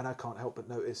 And I can't help but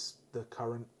notice the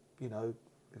current, we've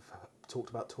talked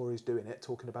about Tories doing it,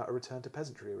 talking about a return to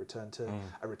peasantry, a return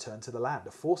to the land,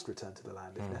 a forced return to the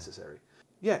land if necessary.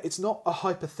 Yeah, it's not a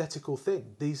hypothetical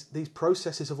thing. These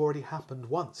processes have already happened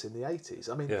once in the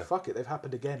 80s. I mean, fuck it, they've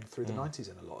happened again through the 90s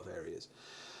in a lot of areas.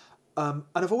 And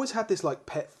I've always had this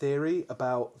pet theory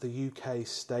about the UK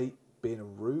state being a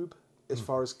rube as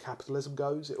far as capitalism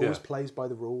goes. It always plays by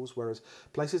the rules, whereas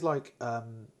places like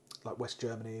West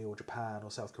Germany or Japan or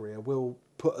South Korea will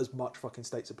put as much fucking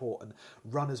state support and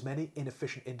run as many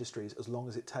inefficient industries as long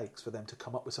as it takes for them to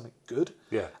come up with something good.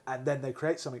 Yeah. And then they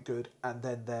create something good, and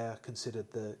then they're considered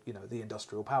the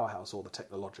industrial powerhouse or the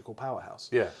technological powerhouse.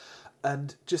 Yeah.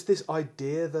 And just this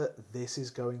idea that this is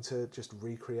going to just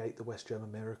recreate the West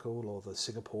German miracle or the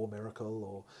Singapore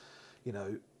miracle,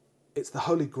 or it's the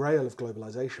holy grail of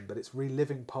globalization, but it's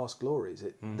reliving past glories.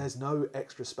 There's no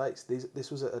extra space.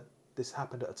 This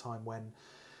happened at a time when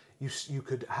you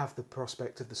could have the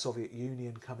prospect of the Soviet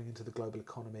Union coming into the global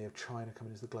economy, of China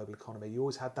coming into the global economy. You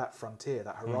always had that frontier,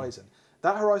 that horizon.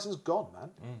 That horizon's gone, man.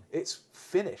 It's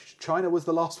finished. China was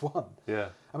the last one. Yeah.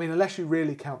 I mean, unless you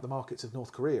really count the markets of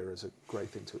North Korea as a great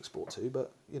thing to export to,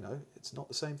 but, it's not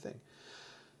the same thing.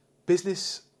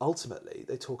 Business, ultimately,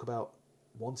 they talk about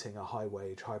wanting a high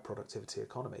wage, high productivity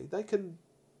economy. They can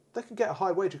get a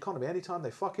high wage economy anytime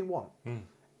they fucking want.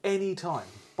 Anytime,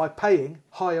 by paying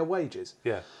higher wages.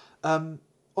 Yeah.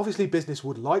 Obviously business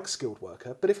would like skilled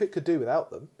worker, but if it could do without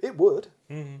them, it would.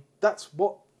 That's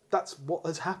what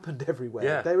has happened everywhere.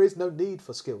 Yeah. There is no need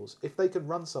for skills. If they can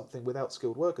run something without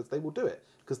skilled workers, they will do it,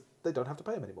 because they don't have to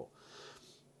pay them anymore.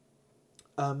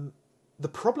 The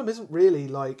problem isn't really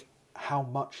how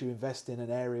much you invest in an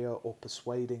area or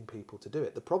persuading people to do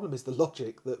it. The problem is the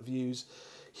logic that views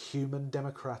human,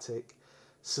 democratic,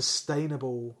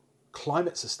 sustainable,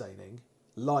 climate-sustaining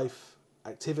life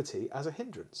activity as a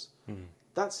hindrance.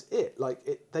 That's it.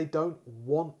 They don't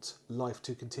want life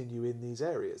to continue in these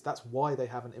areas. That's why they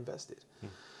haven't invested.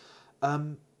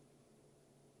 But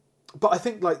I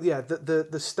think,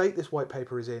 the state this white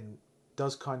paper is in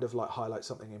does kind of highlight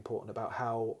something important about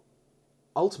how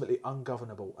ultimately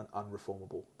ungovernable and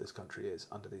unreformable this country is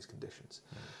under these conditions.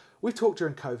 We've talked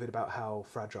during COVID about how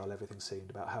fragile everything seemed,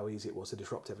 about how easy it was to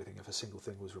disrupt everything if a single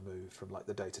thing was removed from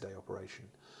the day-to-day operation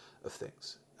of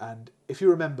things. And if you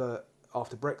remember,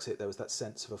 after Brexit, there was that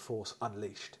sense of a force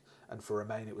unleashed, and for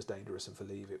Remain it was dangerous, and for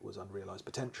Leave it was unrealised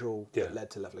potential that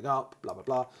led to levelling up, blah, blah,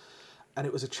 blah. And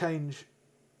it was a change,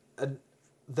 and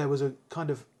there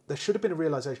should have been a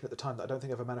realisation at the time that I don't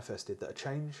think ever manifested, that a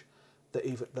change that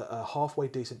a halfway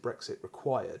decent Brexit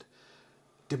required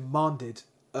demanded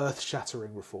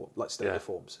earth-shattering reform, state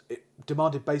reforms. It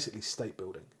demanded basically state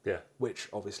building, which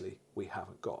obviously we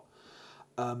haven't got.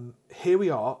 Here we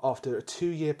are after a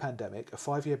 2-year pandemic, a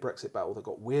 5-year Brexit battle that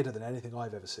got weirder than anything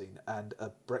I've ever seen, and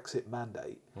a Brexit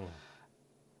mandate.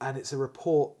 And it's a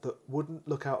report that wouldn't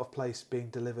look out of place being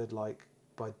delivered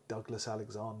by Douglas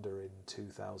Alexander in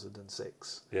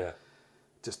 2006. Yeah.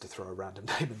 Just to throw a random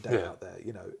name and date out there,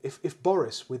 if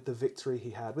Boris, with the victory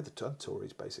he had, with the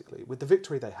Tories basically, with the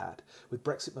victory they had, with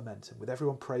Brexit momentum, with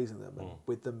everyone praising them, and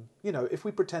with them, if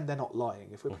we pretend they're not lying,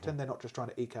 if we pretend they're not just trying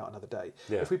to eke out another day,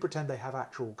 if we pretend they have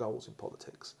actual goals in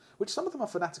politics, which some of them are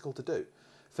fanatical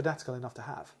enough to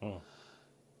have,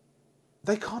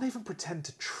 they can't even pretend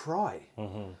to try.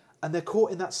 And they're caught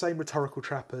in that same rhetorical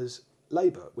trap as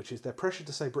Labour, which is their pressure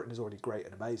to say Britain is already great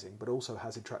and amazing, but also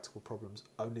has intractable problems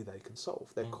only they can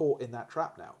solve. They're caught in that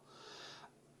trap now.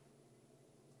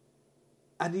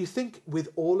 And you think with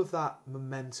all of that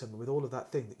momentum, with all of that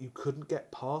thing, that you couldn't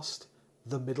get past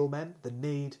the middlemen, the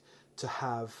need to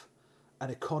have an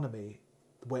economy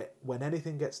where when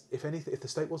anything gets, if the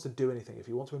state wants to do anything, if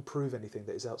you want to improve anything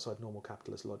that is outside normal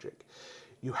capitalist logic,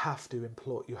 you have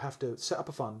to set up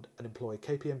a fund and employ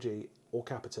KPMG or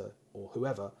Capita or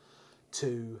whoever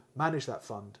to manage that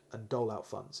fund and dole out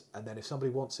funds. And then if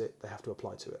somebody wants it, they have to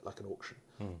apply to it like an auction.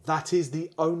 That is the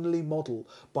only model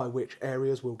by which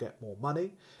areas will get more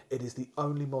money. It is the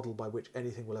only model by which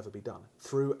anything will ever be done,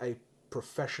 through a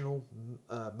professional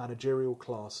managerial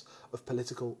class of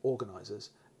political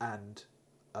organisers and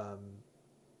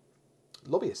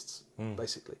lobbyists,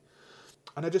 basically.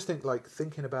 And I just think, like,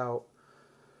 thinking about,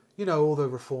 you know, all the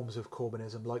reforms of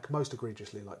Corbynism, like most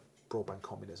egregiously, like broadband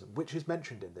communism, which is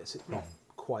mentioned in this. It's not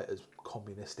quite as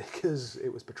communistic as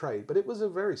it was portrayed, but it was a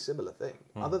very similar thing.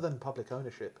 Other than public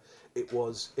ownership,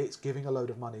 it's giving a load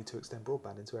of money to extend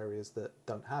broadband into areas that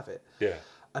don't have it. Yeah.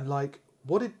 And, like,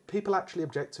 what did people actually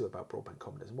object to about broadband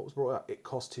communism? What was brought up? It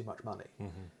cost too much money.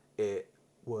 It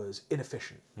was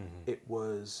inefficient. It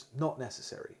was not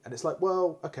necessary. And it's like,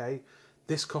 well, okay,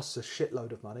 this costs a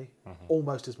shitload of money,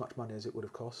 almost as much money as it would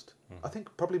have cost. I think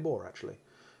probably more, actually,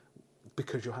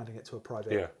 because you're handing it to a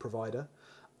private provider.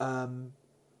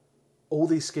 All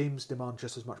these schemes demand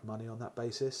just as much money on that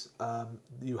basis.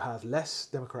 You have less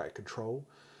democratic control.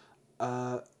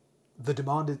 The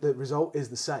result is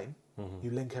the same.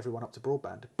 You link everyone up to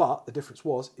broadband. But the difference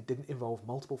was it didn't involve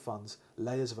multiple funds,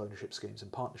 layers of ownership schemes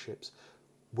and partnerships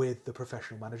with the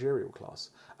professional managerial class.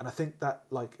 And I think that,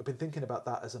 like, I've been thinking about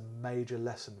that as a major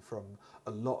lesson from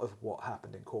a lot of what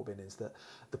happened in Corbyn, is that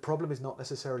the problem is not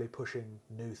necessarily pushing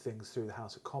new things through the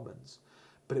House of Commons,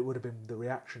 but it would have been the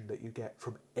reaction that you get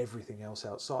from everything else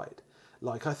outside.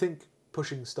 Like, I think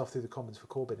pushing stuff through the Commons for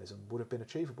Corbynism would have been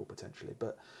achievable potentially,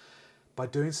 but by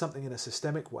doing something in a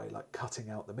systemic way, like cutting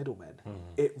out the middlemen,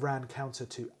 it ran counter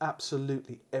to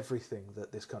absolutely everything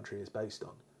that this country is based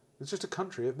on. It's just a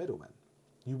country of middlemen.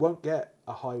 You won't get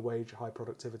a high-wage,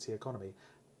 high-productivity economy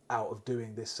out of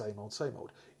doing this same old, same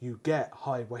old. You get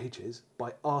high wages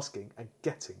by asking and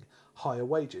getting higher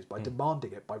wages, by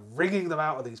demanding it, by wringing them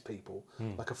out of these people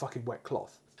like a fucking wet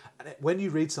cloth. And when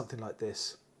you read something like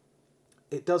this,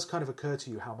 it does kind of occur to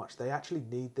you how much they actually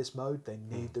need this mode. They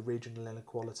need the regional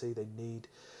inequality. They need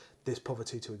this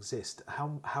poverty to exist.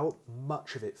 How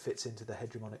much of it fits into the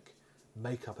hegemonic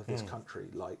makeup of this country,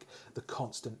 like the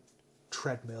constant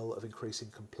treadmill of increasing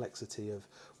complexity of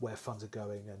where funds are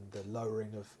going and the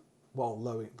lowering of while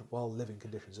living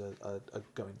conditions are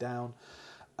going down.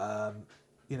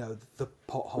 You know, the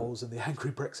potholes and the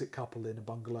angry Brexit couple in a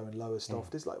bungalow in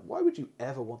Lowestoft. It's like, why would you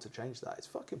ever want to change that? It's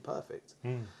fucking perfect.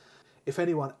 If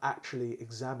anyone actually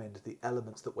examined the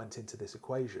elements that went into this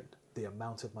equation, the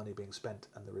amount of money being spent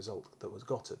and the result that was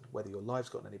gotten, whether your life's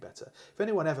gotten any better, if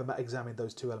anyone ever examined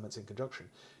those two elements in conjunction,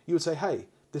 you would say, hey,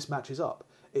 this matches up.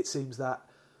 It seems that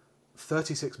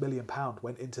 £36 million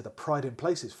went into the Pride in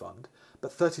Places fund,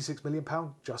 but £36 million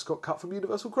just got cut from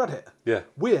Universal Credit. Yeah.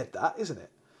 Weird, that, isn't it?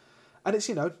 And it's,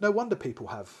 you know, no wonder people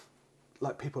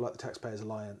like the Taxpayers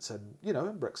Alliance and, you know,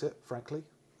 and Brexit, frankly,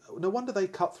 no wonder they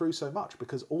cut through so much,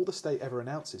 because all the state ever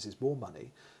announces is more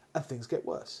money and things get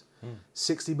worse.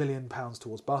 £60 million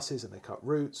towards buses and they cut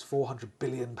routes, £400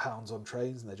 billion on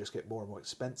trains and they just get more and more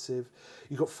expensive.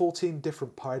 You've got 14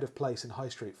 different Pride of Place and high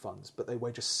street funds, but they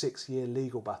wage a 6-year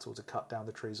legal battle to cut down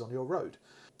the trees on your road.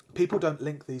 People don't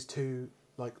link these two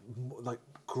like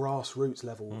grassroots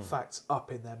level facts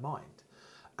up in their mind,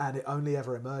 and it only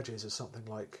ever emerges as something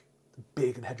like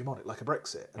big and hegemonic, like a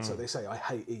Brexit, and so they say, I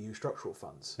hate EU structural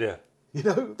funds. Yeah. You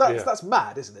know, that's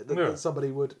mad, isn't it? That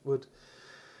somebody would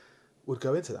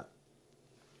go into that.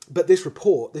 But this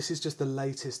report, this is just the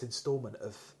latest instalment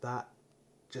of that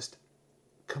just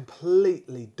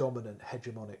completely dominant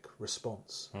hegemonic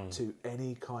response to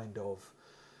any kind of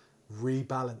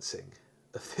rebalancing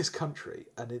of this country,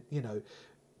 and it, you know,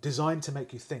 designed to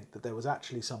make you think that there was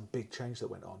actually some big change that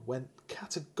went on, when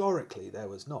categorically there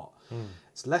was not.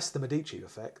 It's less the Medici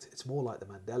effect, it's more like the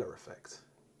Mandela effect.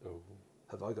 Oh.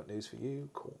 Have I got news for you?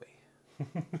 Call me.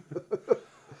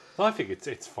 I think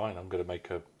it's fine. I'm going to make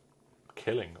a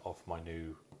killing off my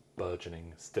new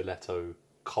burgeoning stiletto,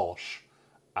 kosh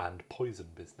and poison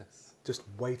business. Just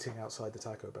waiting outside the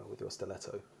Taco Bell with your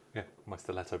stiletto. Yeah, my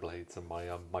stiletto blades and my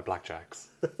blackjacks.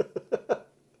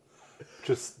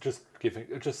 Just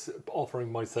offering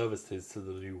my services to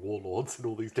the new warlords in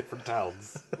all these different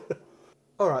towns.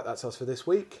 All right, that's us for this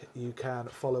week. You can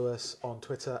follow us on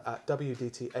Twitter at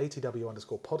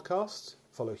WDT_podcast.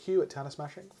 Follow Hugh at Tanner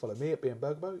Smashing. Follow me at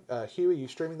BM Hugh, are you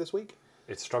streaming this week?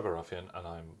 It's Struggle Ruffian,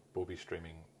 and will be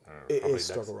streaming. It is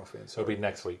Struggle Ruffian. It'll be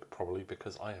next week, probably,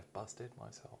 because I have busted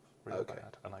myself really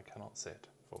bad, and I cannot sit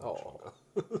for much longer.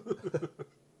 But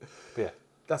yeah,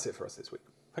 that's it for us this week.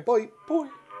 Thanks. Bye. Bye.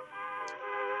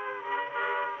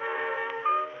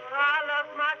 I love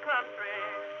my country,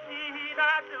 indeed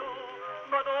I do,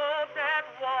 but oh, that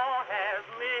war has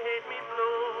made me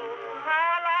blue.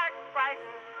 I like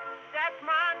fighting, that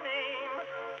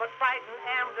didn't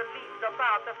am the least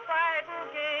about the fighting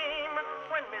game.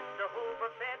 When Mr.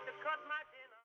 Hoover said to cut my